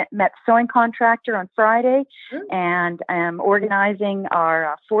went and met sewing contractor on Friday, and I'm organizing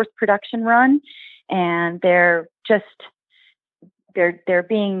our fourth production run, and they're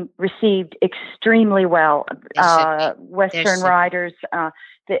being received extremely well. Western riders have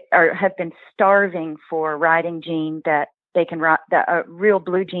been starving for riding jean that they can ride, a real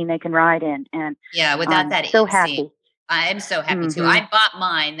blue jean they can ride in, and without that, so happy. I'm so happy too. I bought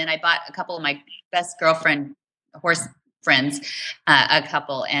mine, then I bought a couple of my best girlfriend horse friends, a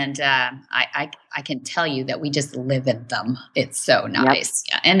couple, and I can tell you that we just live in them. It's so nice,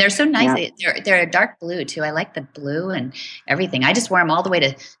 and they're so nice. They're a dark blue too. I like the blue and everything. I just wore them all the way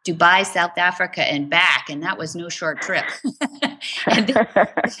to Dubai, South Africa, and back, and that was no short trip. And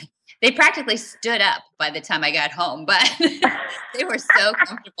they practically stood up by the time I got home, but they were so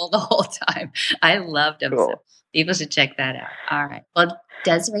comfortable the whole time. I loved them. Cool. So people should check that out. All right. Well,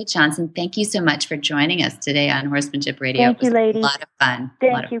 Desiree Johnson, thank you so much for joining us today on Horsemanship Radio. Thank you, ladies. A lot of fun.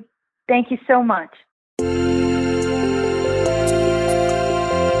 Thank you. Thank you so much.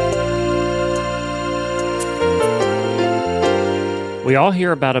 We all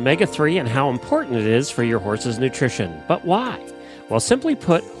hear about omega-3 and how important it is for your horse's nutrition. But why? Well, simply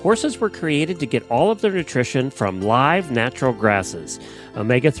put, horses were created to get all of their nutrition from live, natural grasses.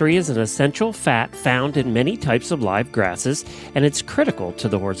 Omega-3 is an essential fat found in many types of live grasses, and it's critical to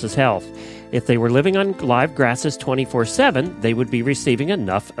the horse's health. If they were living on live grasses 24/7, they would be receiving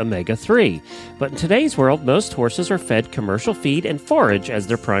enough omega-3. But in today's world, most horses are fed commercial feed and forage as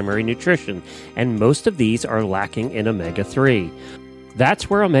their primary nutrition, and most of these are lacking in omega-3. That's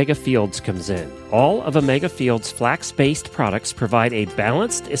where Omega Fields comes in. All of Omega Fields' flax-based products provide a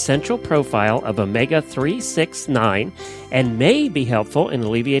balanced, essential profile of omega-3, 6, 9, and may be helpful in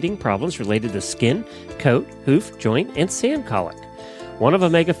alleviating problems related to skin, coat, hoof, joint, and sand colic. One of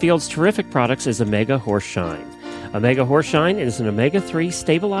Omega Fields' terrific products is Omega Horse Shine. Omega Horse Shine is an omega-3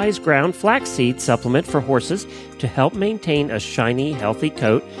 stabilized ground flaxseed supplement for horses to help maintain a shiny, healthy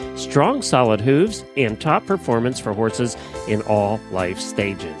coat, strong, solid hooves, and top performance for horses in all life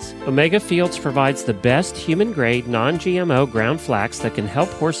stages. Omega Fields provides the best human-grade, non-GMO ground flax that can help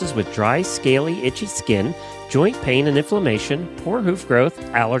horses with dry, scaly, itchy skin, joint pain and inflammation, poor hoof growth,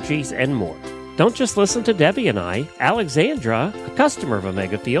 allergies, and more. Don't just listen to Debbie and I. Alexandra, a customer of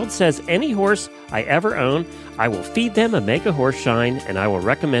Omega Fields, says any horse I ever own, I will feed them Omega Horse Shine, and I will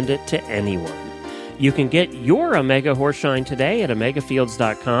recommend it to anyone. You can get your Omega Horse Shine today at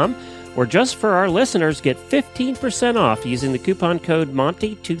omegafields.com, or just for our listeners, get 15% off using the coupon code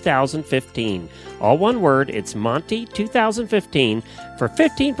Monty2015. All one word, it's Monty2015 for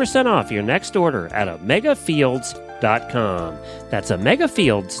 15% off your next order at omegafields.com. That's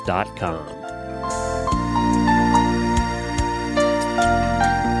omegafields.com.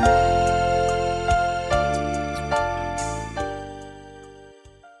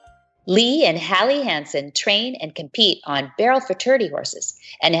 Lee and Hallie Hansen train and compete on barrel fraternity horses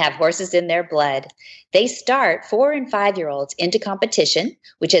and have horses in their blood. They start 4- and 5-year-olds into competition,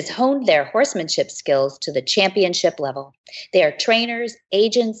 which has honed their horsemanship skills to the championship level. They are trainers,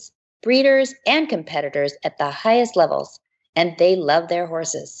 agents, breeders, and competitors at the highest levels, and they love their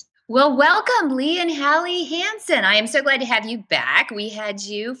horses. Well, welcome, Lee and Hallie Hansen. I am so glad to have you back. We had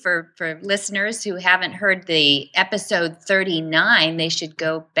you, for listeners who haven't heard the episode 39, they should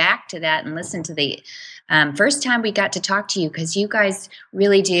go back to that and listen to the first time we got to talk to you, because you guys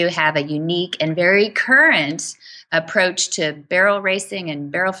really do have a unique and very current approach to barrel racing and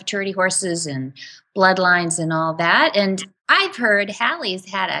barrel fraternity horses and bloodlines and all that. And I've heard Hallie's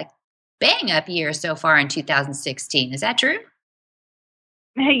had a bang-up year so far in 2016. Is that true?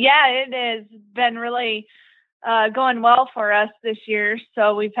 Yeah, it has been really going well for us this year.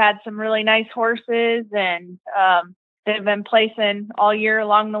 So we've had some really nice horses, and they've been placing all year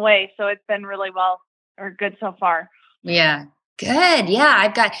along the way. So it's been really good so far. Yeah, good.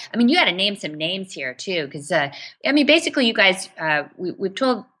 Yeah, you had to name some names here too, because basically you guys, we've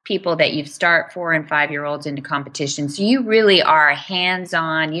told people that you start 4- and 5-year-olds into competition. So you really are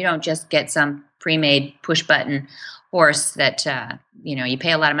hands-on. You don't just get some pre-made push-button horse that you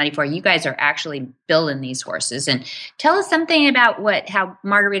pay a lot of money for. You guys are actually building these horses. And tell us something about how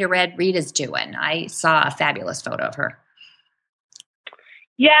Margarita Red Rita's doing. I saw a fabulous photo of her.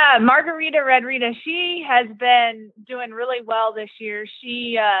 Yeah, Margarita Red Rita, she has been doing really well this year.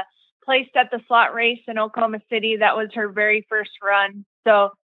 She placed at the slot race in Oklahoma City. That was her very first run.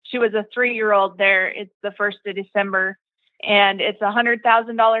 So she was a 3-year-old there. It's the 1st of December, and it's a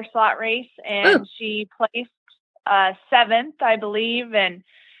 $100,000 slot race. And she placed 7th, I believe, and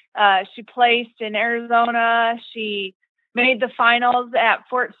she placed in Arizona. She made the finals at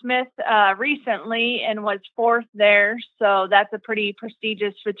Fort Smith recently and was 4th there. So that's a pretty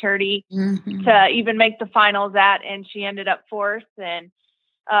prestigious fraternity to even make the finals at. And she ended up 4th. And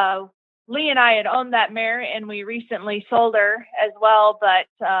Lee and I had owned that mare, and we recently sold her as well. But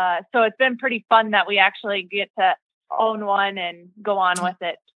so it's been pretty fun that we actually get to own one and go on with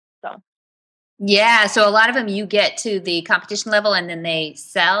it. So. Yeah. So a lot of them you get to the competition level and then they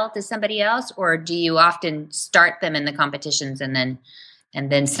sell to somebody else, or do you often start them in the competitions and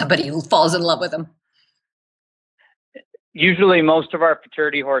then somebody falls in love with them? Usually most of our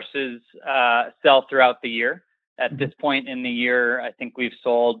fraternity horses sell throughout the year. At this point in the year, I think we've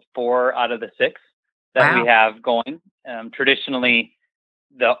sold 4 out of the 6 that we have going. Traditionally,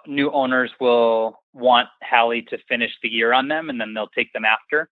 the new owners will want Hallie to finish the year on them, and then they'll take them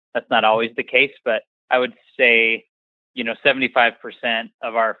after. That's not always the case, but I would say, 75%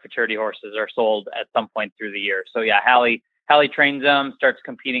 of our fraternity horses are sold at some point through the year. So yeah, Hallie trains them, starts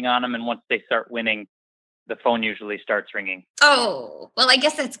competing on them, and once they start winning, the phone usually starts ringing. Oh, well, I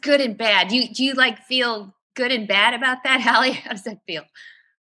guess that's good and bad. Do you feel good and bad about that, Hallie? How does that feel?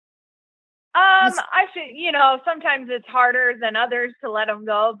 I feel, sometimes it's harder than others to let them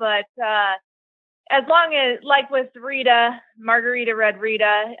go, but as long as, like with Rita, Margarita Red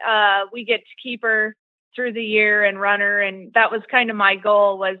Rita, we get to keep her through the year and run her. And that was kind of my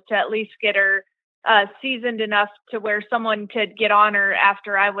goal, was to at least get her seasoned enough to where someone could get on her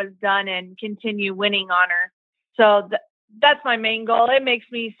after I was done and continue winning on her. So that's my main goal. It makes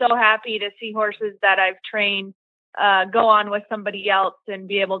me so happy to see horses that I've trained go on with somebody else and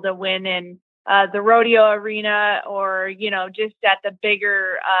be able to win in the rodeo arena, or, just at the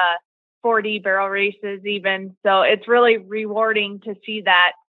bigger 4D barrel races even. So it's really rewarding to see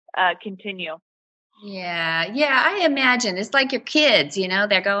that continue. Yeah, I imagine it's like your kids,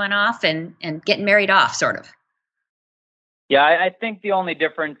 they're going off and getting married off, sort of. Yeah, I think the only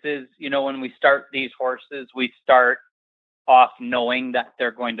difference is, when we start these horses, we start off knowing that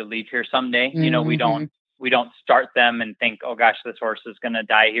they're going to leave here someday. Mm-hmm. We don't start them and think, oh gosh, this horse is going to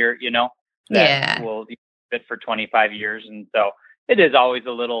die here. That will be fit for 25 years, and so it is always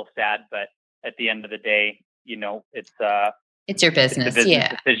a little sad, but at the end of the day, it's your business. It's a business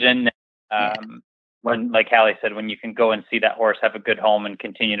decision. When, like Hallie said, when you can go and see that horse have a good home and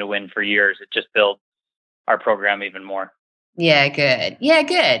continue to win for years, it just builds our program even more. Yeah, good.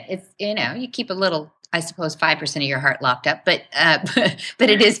 It's, you keep a little, I suppose, 5% of your heart locked up, but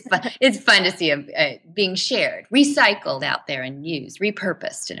it is fun. It's fun to see them being shared, recycled out there and used,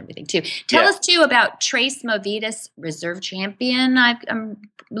 repurposed and everything too. Tell us too about Trace Movitas, Reserve Champion. I'm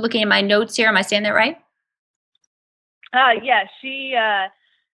looking at my notes here. Am I saying that right? She,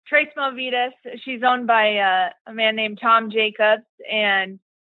 Trace Movitas, she's owned by a man named Tom Jacobs, and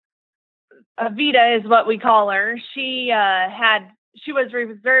Vita is what we call her. She was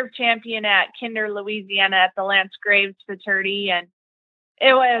reserve champion at Kinder, Louisiana at the Lance Graves fraternity. And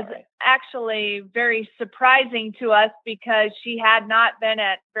it was actually very surprising to us because she had not been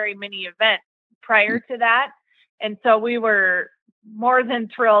at very many events prior to that. And so we were more than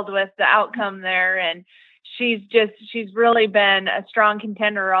thrilled with the outcome there. And she's really been a strong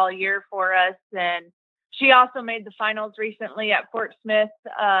contender all year for us. And she also made the finals recently at Fort Smith.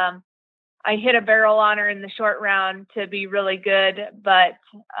 I hit a barrel on her in the short round to be really good, but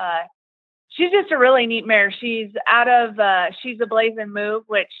she's just a really neat mare. She's a Blazing Move,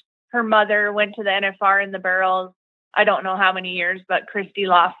 which her mother went to the NFR in the barrels. I don't know how many years, but Christy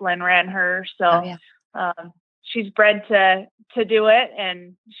Laughlin ran her. So she's bred to do it,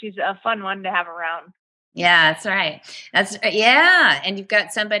 and she's a fun one to have around. Yeah, that's right. And you've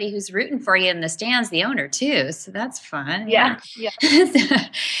got somebody who's rooting for you in the stands, the owner too. So that's fun. Yeah.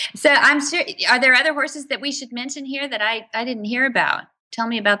 So I'm sure, are there other horses that we should mention here that I didn't hear about? Tell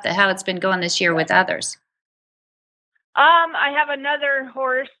me about how it's been going this year with others. I have another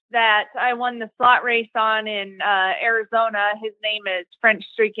horse that I won the slot race on in Arizona. His name is French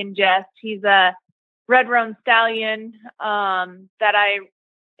Streakin' Jest. He's a red roan stallion that I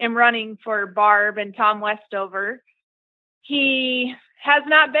am running for Barb and Tom Westover. He has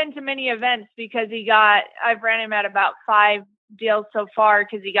not been to many events because I've ran him at about 5 deals so far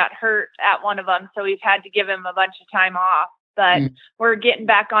because he got hurt at one of them. So we've had to give him a bunch of time off, but we're getting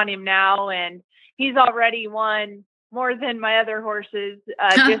back on him now. And he's already won more than my other horses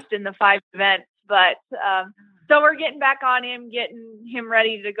just in the 5 events. But so we're getting back on him, getting him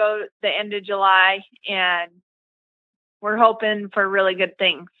ready to go the end of July, and we're hoping for really good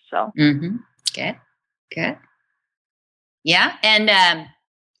things. So good. Yeah. And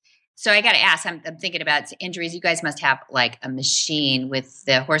So I got to ask, I'm thinking about injuries. You guys must have like a machine with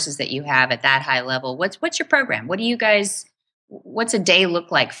the horses that you have at that high level. What's your program? What's a day look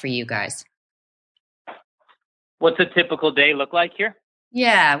like for you guys? What's a typical day look like here?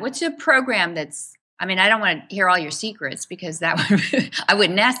 Yeah. What's your program I don't want to hear all your secrets because I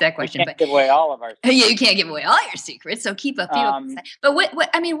wouldn't ask that question. We can't give away all of our secrets. Yeah, you can't give away all your secrets. So keep a few. But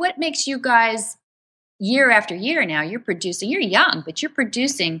what makes you guys year after year now, you're young, but you're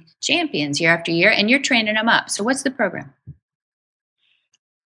producing champions year after year and you're training them up. So what's the program?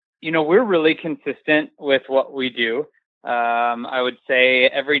 We're really consistent with what we do. I would say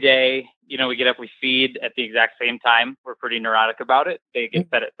every day, we get up, we feed at the exact same time. We're pretty neurotic about it. They get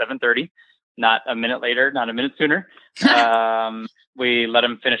fed at 7:30, not a minute later, not a minute sooner. We let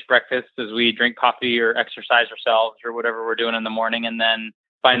them finish breakfast as we drink coffee or exercise ourselves or whatever we're doing in the morning. And then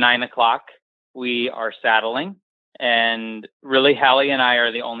by 9:00, we are saddling, and really Hallie and I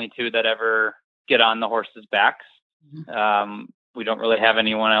are the only two that ever get on the horses' backs. We don't really have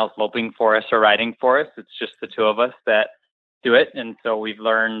anyone else loping for us or riding for us. It's just the two of us that do it. And so we've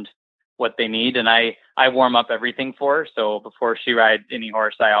learned what they need. And I warm up everything for her. So before she rides any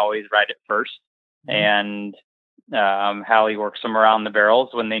horse, I always ride it first. And Hallie works them around the barrels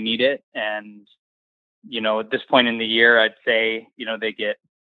when they need it. And, at this point in the year, I'd say,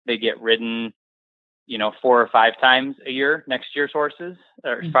 they get ridden, 4 or 5 times a year, next year's horses,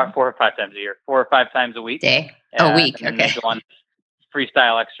 or 4 or 5 times a year, 4 or 5 times a week. Day. A week. And okay. They go on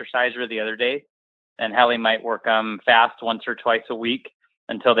freestyle exerciser the other day. And Hallie might work them fast once or twice a week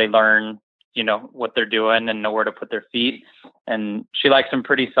until they learn, what they're doing and know where to put their feet. And she likes them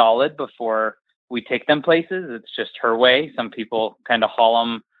pretty solid before we take them places. It's just her way. Some people kind of haul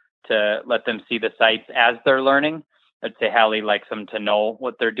them to let them see the sights as they're learning. I'd say Hallie likes them to know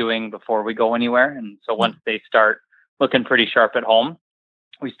what they're doing before we go anywhere. And so once they start looking pretty sharp at home,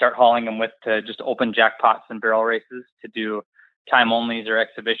 we start hauling them to just open jackpots and barrel races to do time onlys or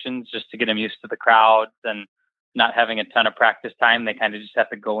exhibitions just to get them used to the crowds and not having a ton of practice time. They kind of just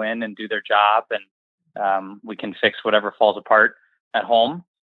have to go in and do their job, and we can fix whatever falls apart at home.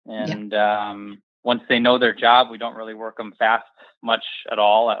 And once they know their job, we don't really work them fast much at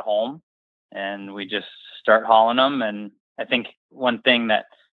all at home, and we just start hauling them. And I think one thing that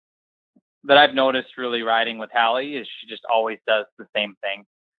I've noticed really riding with Hallie is she just always does the same thing.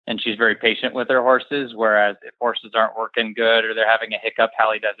 And she's very patient with her horses. Whereas if horses aren't working good or they're having a hiccup,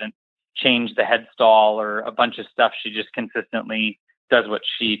 Hallie doesn't change the head stall or a bunch of stuff. She just consistently does what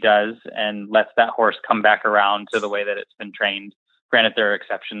she does and lets that horse come back around to the way that it's been trained. Granted, there are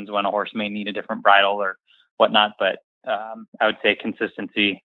exceptions when a horse may need a different bridle or whatnot, but I would say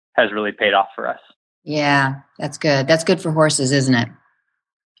consistency has really paid off for us. Yeah, that's good. That's good for horses, isn't it?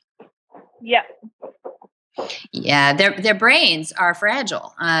 Yeah. Yeah, their brains are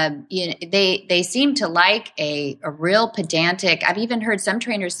fragile. They seem to like a real pedantic. I've even heard some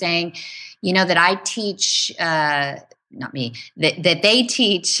trainers saying, that I teach, not me, that they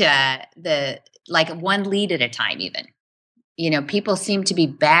teach like one lead at a time. Even, people seem to be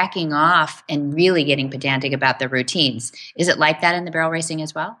backing off and really getting pedantic about their routines. Is it like that in the barrel racing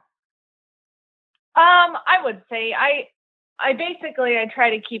as well? I would say I try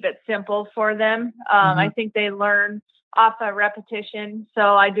to keep it simple for them. I think they learn off of repetition.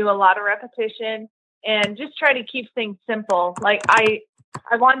 So I do a lot of repetition and just try to keep things simple. Like I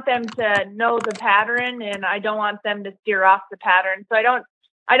want them to know the pattern, and I don't want them to steer off the pattern. So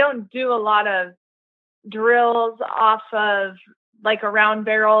I don't do a lot of drills off of like around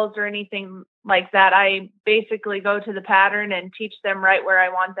barrels or anything like that. I basically go to the pattern and teach them right where I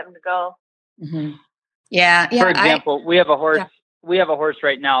want them to go. Mm-hmm. Yeah. For example, we have a horse. Yeah. We have a horse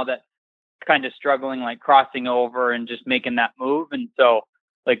right now that's kind of struggling, like crossing over and just making that move. And so,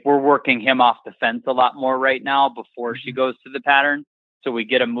 like, we're working him off the fence a lot more right now before she goes to the pattern. So we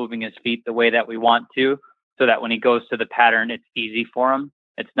get him moving his feet the way that we want to, so that when he goes to the pattern, it's easy for him.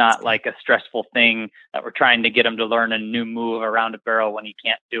 It's not like a stressful thing that we're trying to get him to learn a new move around a barrel when he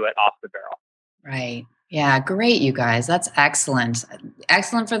can't do it off the barrel. Right. Yeah, great, you guys. That's excellent.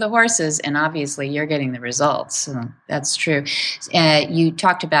 Excellent for the horses, and obviously you're getting the results. So that's true. You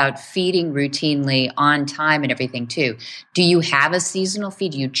talked about feeding routinely on time and everything too. Do you have a seasonal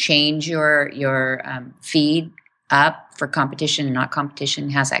feed? Do you change your feed up for competition and not competition?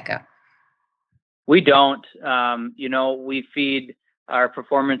 How's that go? We don't. We feed our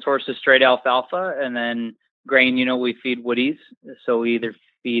performance horses straight alfalfa, and then grain, we feed woodies. So we either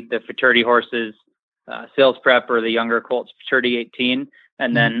feed the futurity horses Sales Prep or the younger colts Futurity 18,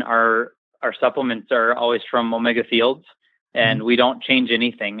 and then our supplements are always from Omega Fields, and we don't change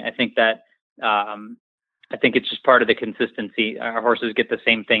anything. I think that I think it's just part of the consistency. Our horses get the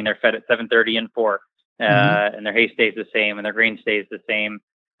same thing. They're fed at 7:30 and 4, and their hay stays the same, and their grain stays the same.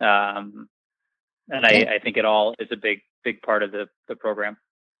 And I think it all is a big part of the program.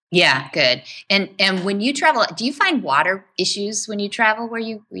 Yeah, good. And when you travel, do you find water issues when you travel? Where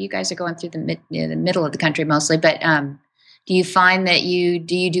you guys are going through the middle of the country mostly, but do you find that you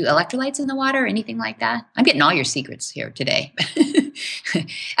do electrolytes in the water or anything like that? I'm getting all your secrets here today.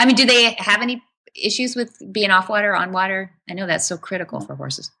 I mean, do they have any issues with being off water, on water? I know that's so critical for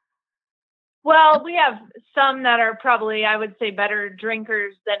horses. Well, we have some that are probably, I would say, better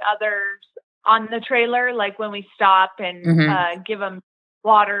drinkers than others on the trailer. Like when we stop and give them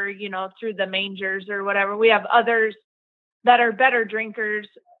water, through the mangers or whatever. We have others that are better drinkers,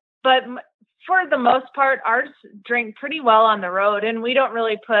 but for the most part, ours drink pretty well on the road, and we don't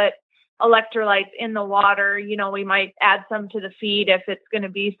really put electrolytes in the water. We might add some to the feed if it's going to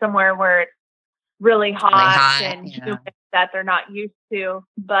be somewhere where it's really hot and humid that they're not used to.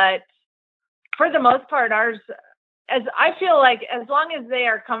 But for the most part, ours, as I feel like, as long as they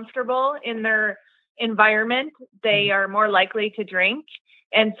are comfortable in their environment, they are more likely to drink.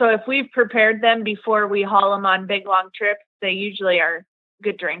 And so if we've prepared them before we haul them on big, long trips, they usually are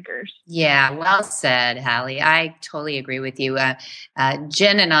good drinkers. Yeah, well said, Hallie. I totally agree with you.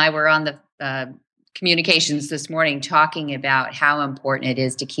 Jen and I were on the communications this morning talking about how important it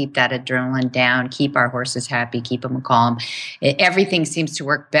is to keep that adrenaline down, keep our horses happy, keep them calm. Everything seems to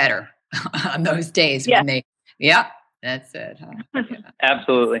work better on those days when they, that's it. Huh? Yeah.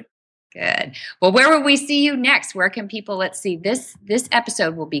 Absolutely. Good. Well, where will we see you next? Where can people, let's see, this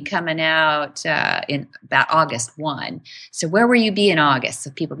episode will be coming out in about August 1. So where will you be in August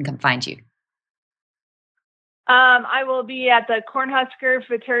so people can come find you? I will be at the Cornhusker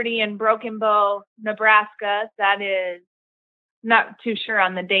Futurity in Broken Bow, Nebraska. That is, not too sure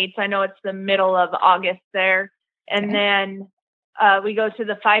on the dates. I know it's the middle of August there. And then we go to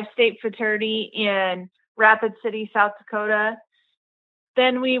the 5-state Futurity in Rapid City, South Dakota.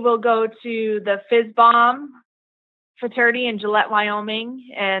 Then we will go to the FizBomb Futurity in Gillette,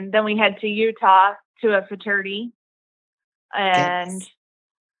 Wyoming. And then we head to Utah to a Futurity. And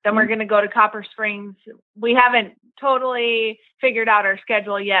then we're going to go to Copper Springs. We haven't totally figured out our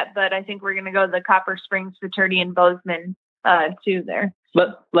schedule yet, but I think we're going to go to the Copper Springs Futurity in Bozeman too there.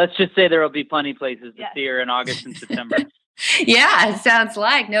 But let's just say there will be plenty of places to see her in August and September. Yeah, it sounds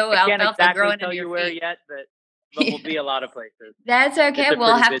like no alfalfa exactly growing tell in your you where feet. Yet, but will be a lot of places. That's okay.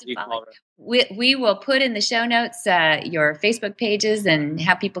 We'll have to follow. We will put in the show notes your Facebook pages and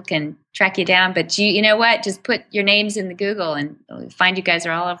how people can track you down. But you know what? Just put your names in the Google and find you guys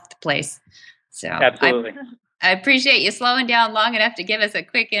are all over the place. So absolutely. I appreciate you slowing down long enough to give us a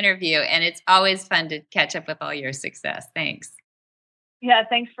quick interview. And it's always fun to catch up with all your success. Thanks. Yeah,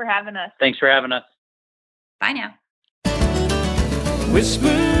 thanks for having us. Thanks for having us. Bye now. Whisper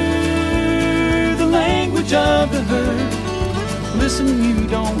the language of the herd. Listen, you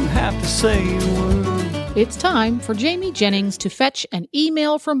don't have to say a word. It's time for Jamie Jennings to fetch an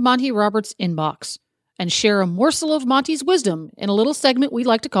email from Monty Roberts' inbox and share a morsel of Monty's wisdom in a little segment we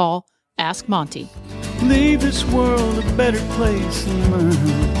like to call Ask Monty. Leave this world a better place than mine.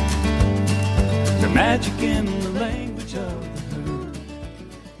 The magic in the language of the herd.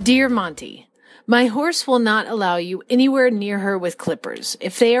 Dear Monty, my horse will not allow you anywhere near her with clippers.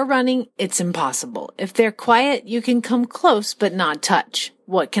 If they are running, it's impossible. If they're quiet, you can come close but not touch.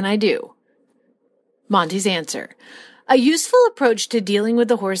 What can I do? Monty's answer. A useful approach to dealing with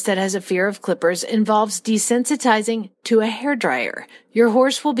a horse that has a fear of clippers involves desensitizing to a hairdryer. Your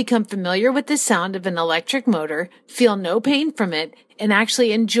horse will become familiar with the sound of an electric motor, feel no pain from it, and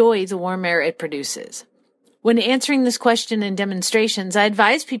actually enjoy the warm air it produces. When answering this question in demonstrations, I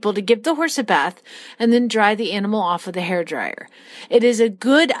advise people to give the horse a bath and then dry the animal off with a hairdryer. It is a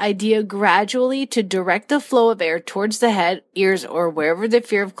good idea gradually to direct the flow of air towards the head, ears, or wherever the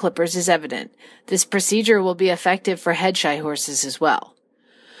fear of clippers is evident. This procedure will be effective for head-shy horses as well.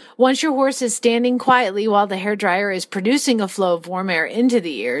 Once your horse is standing quietly while the hairdryer is producing a flow of warm air into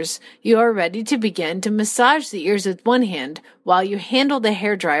the ears, you are ready to begin to massage the ears with one hand while you handle the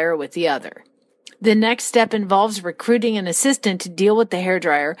hairdryer with the other. The next step involves recruiting an assistant to deal with the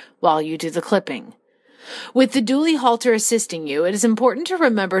hairdryer while you do the clipping. With the dually halter assisting you, it is important to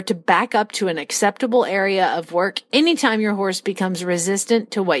remember to back up to an acceptable area of work anytime your horse becomes resistant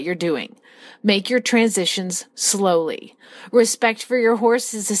to what you're doing. Make your transitions slowly. Respect for your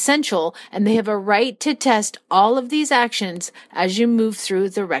horse is essential, and they have a right to test all of these actions as you move through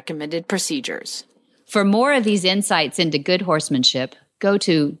the recommended procedures. For more of these insights into good horsemanship, go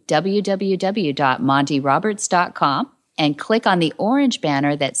to www.montyroberts.com and click on the orange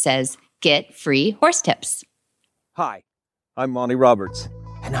banner that says get free horse tips. Hi, I'm Monty Roberts,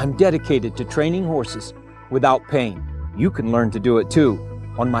 and I'm dedicated to training horses without pain. You can learn to do it too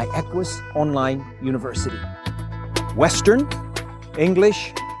on my Equus Online University. Western,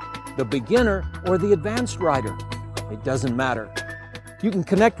 English, the beginner, or the advanced rider. It doesn't matter. You can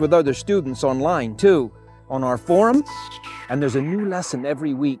connect with other students online too, on our forum, and there's a new lesson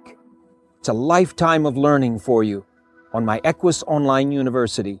every week. It's a lifetime of learning for you on my Equus Online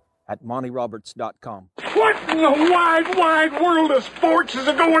University at montyroberts.com. What in the wide, wide world of sports is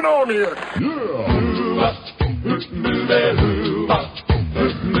going on here?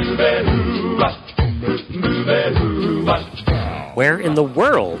 Where in the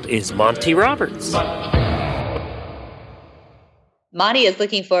world is Monty Roberts? Monty is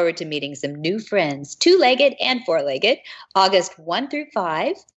looking forward to meeting some new friends, two-legged and four-legged, August 1 through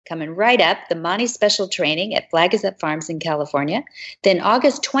 5, coming right up, the Monty Special Training at Flag Is Up Farms in California. Then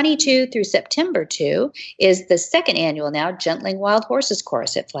August 22 through September 2 is the second annual now Gentling Wild Horses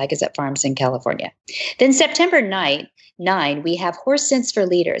course at Flag Is Up Farms in California. Then September 9, we have Horse Sense for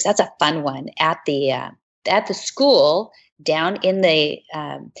Leaders. That's a fun one at the school. Down in the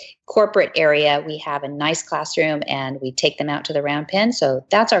corporate area, we have a nice classroom and we take them out to the round pen. So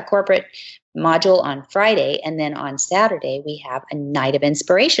that's our corporate module on Friday. And then on Saturday, we have a night of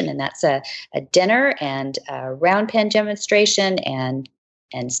inspiration. And that's a dinner and a round pen demonstration and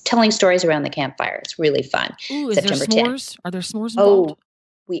telling stories around the campfire. It's really fun. Ooh, September is there s'mores? 10th. Are there s'mores involved? Oh,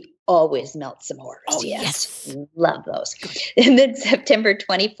 we always melt s'mores. Oh, yes. Love those. And then September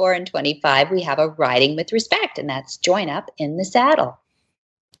 24 and 25, we have a Riding with Respect, and that's Join Up in the Saddle.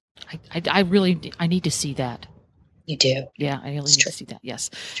 I need to see that. You do? Yeah, I really need to see that, yes.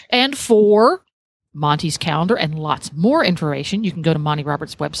 And for Monty's calendar and lots more information, you can go to Monty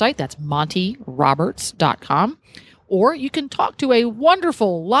Roberts' website. That's montyroberts.com. Or you can talk to a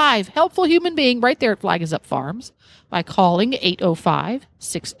wonderful, live, helpful human being right there at Flag Is Up Farms by calling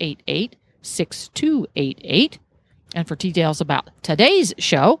 805-688-6288. And for details about today's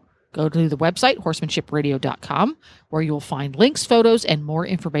show, go to the website, horsemanshipradio.com, where you'll find links, photos, and more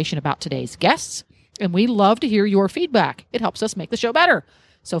information about today's guests. And we love to hear your feedback. It helps us make the show better.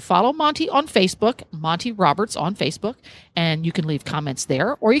 So follow Monty on Facebook, Monty Roberts on Facebook, and you can leave comments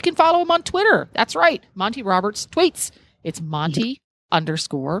there, or you can follow him on Twitter. That's right, Monty Roberts tweets. It's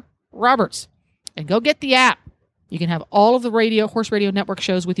Monty_Roberts. And go get the app. You can have all of the Horse Radio Network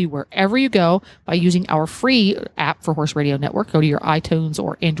shows with you wherever you go by using our free app for Horse Radio Network. Go to your iTunes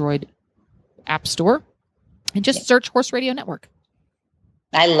or Android app store and just search Horse Radio Network.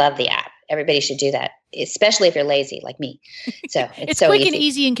 I love the app. Everybody should do that, especially if you're lazy like me. So it's so quick easy. and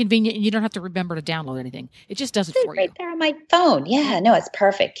easy and convenient, and you don't have to remember to download anything. It just does it for you. Right there on my phone. Yeah, no, it's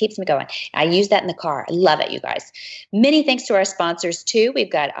perfect. Keeps me going. I use that in the car. I love it, you guys. Many thanks to our sponsors, too.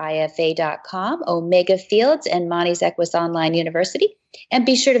 We've got IFA.com, Omega Fields, and Monty's Equus Online University. And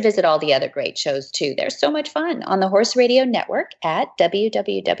be sure to visit all the other great shows, too. They're so much fun on the Horse Radio Network at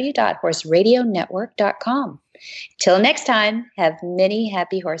www.horseradionetwork.com. Till next time, have many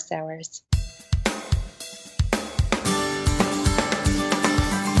happy horse hours.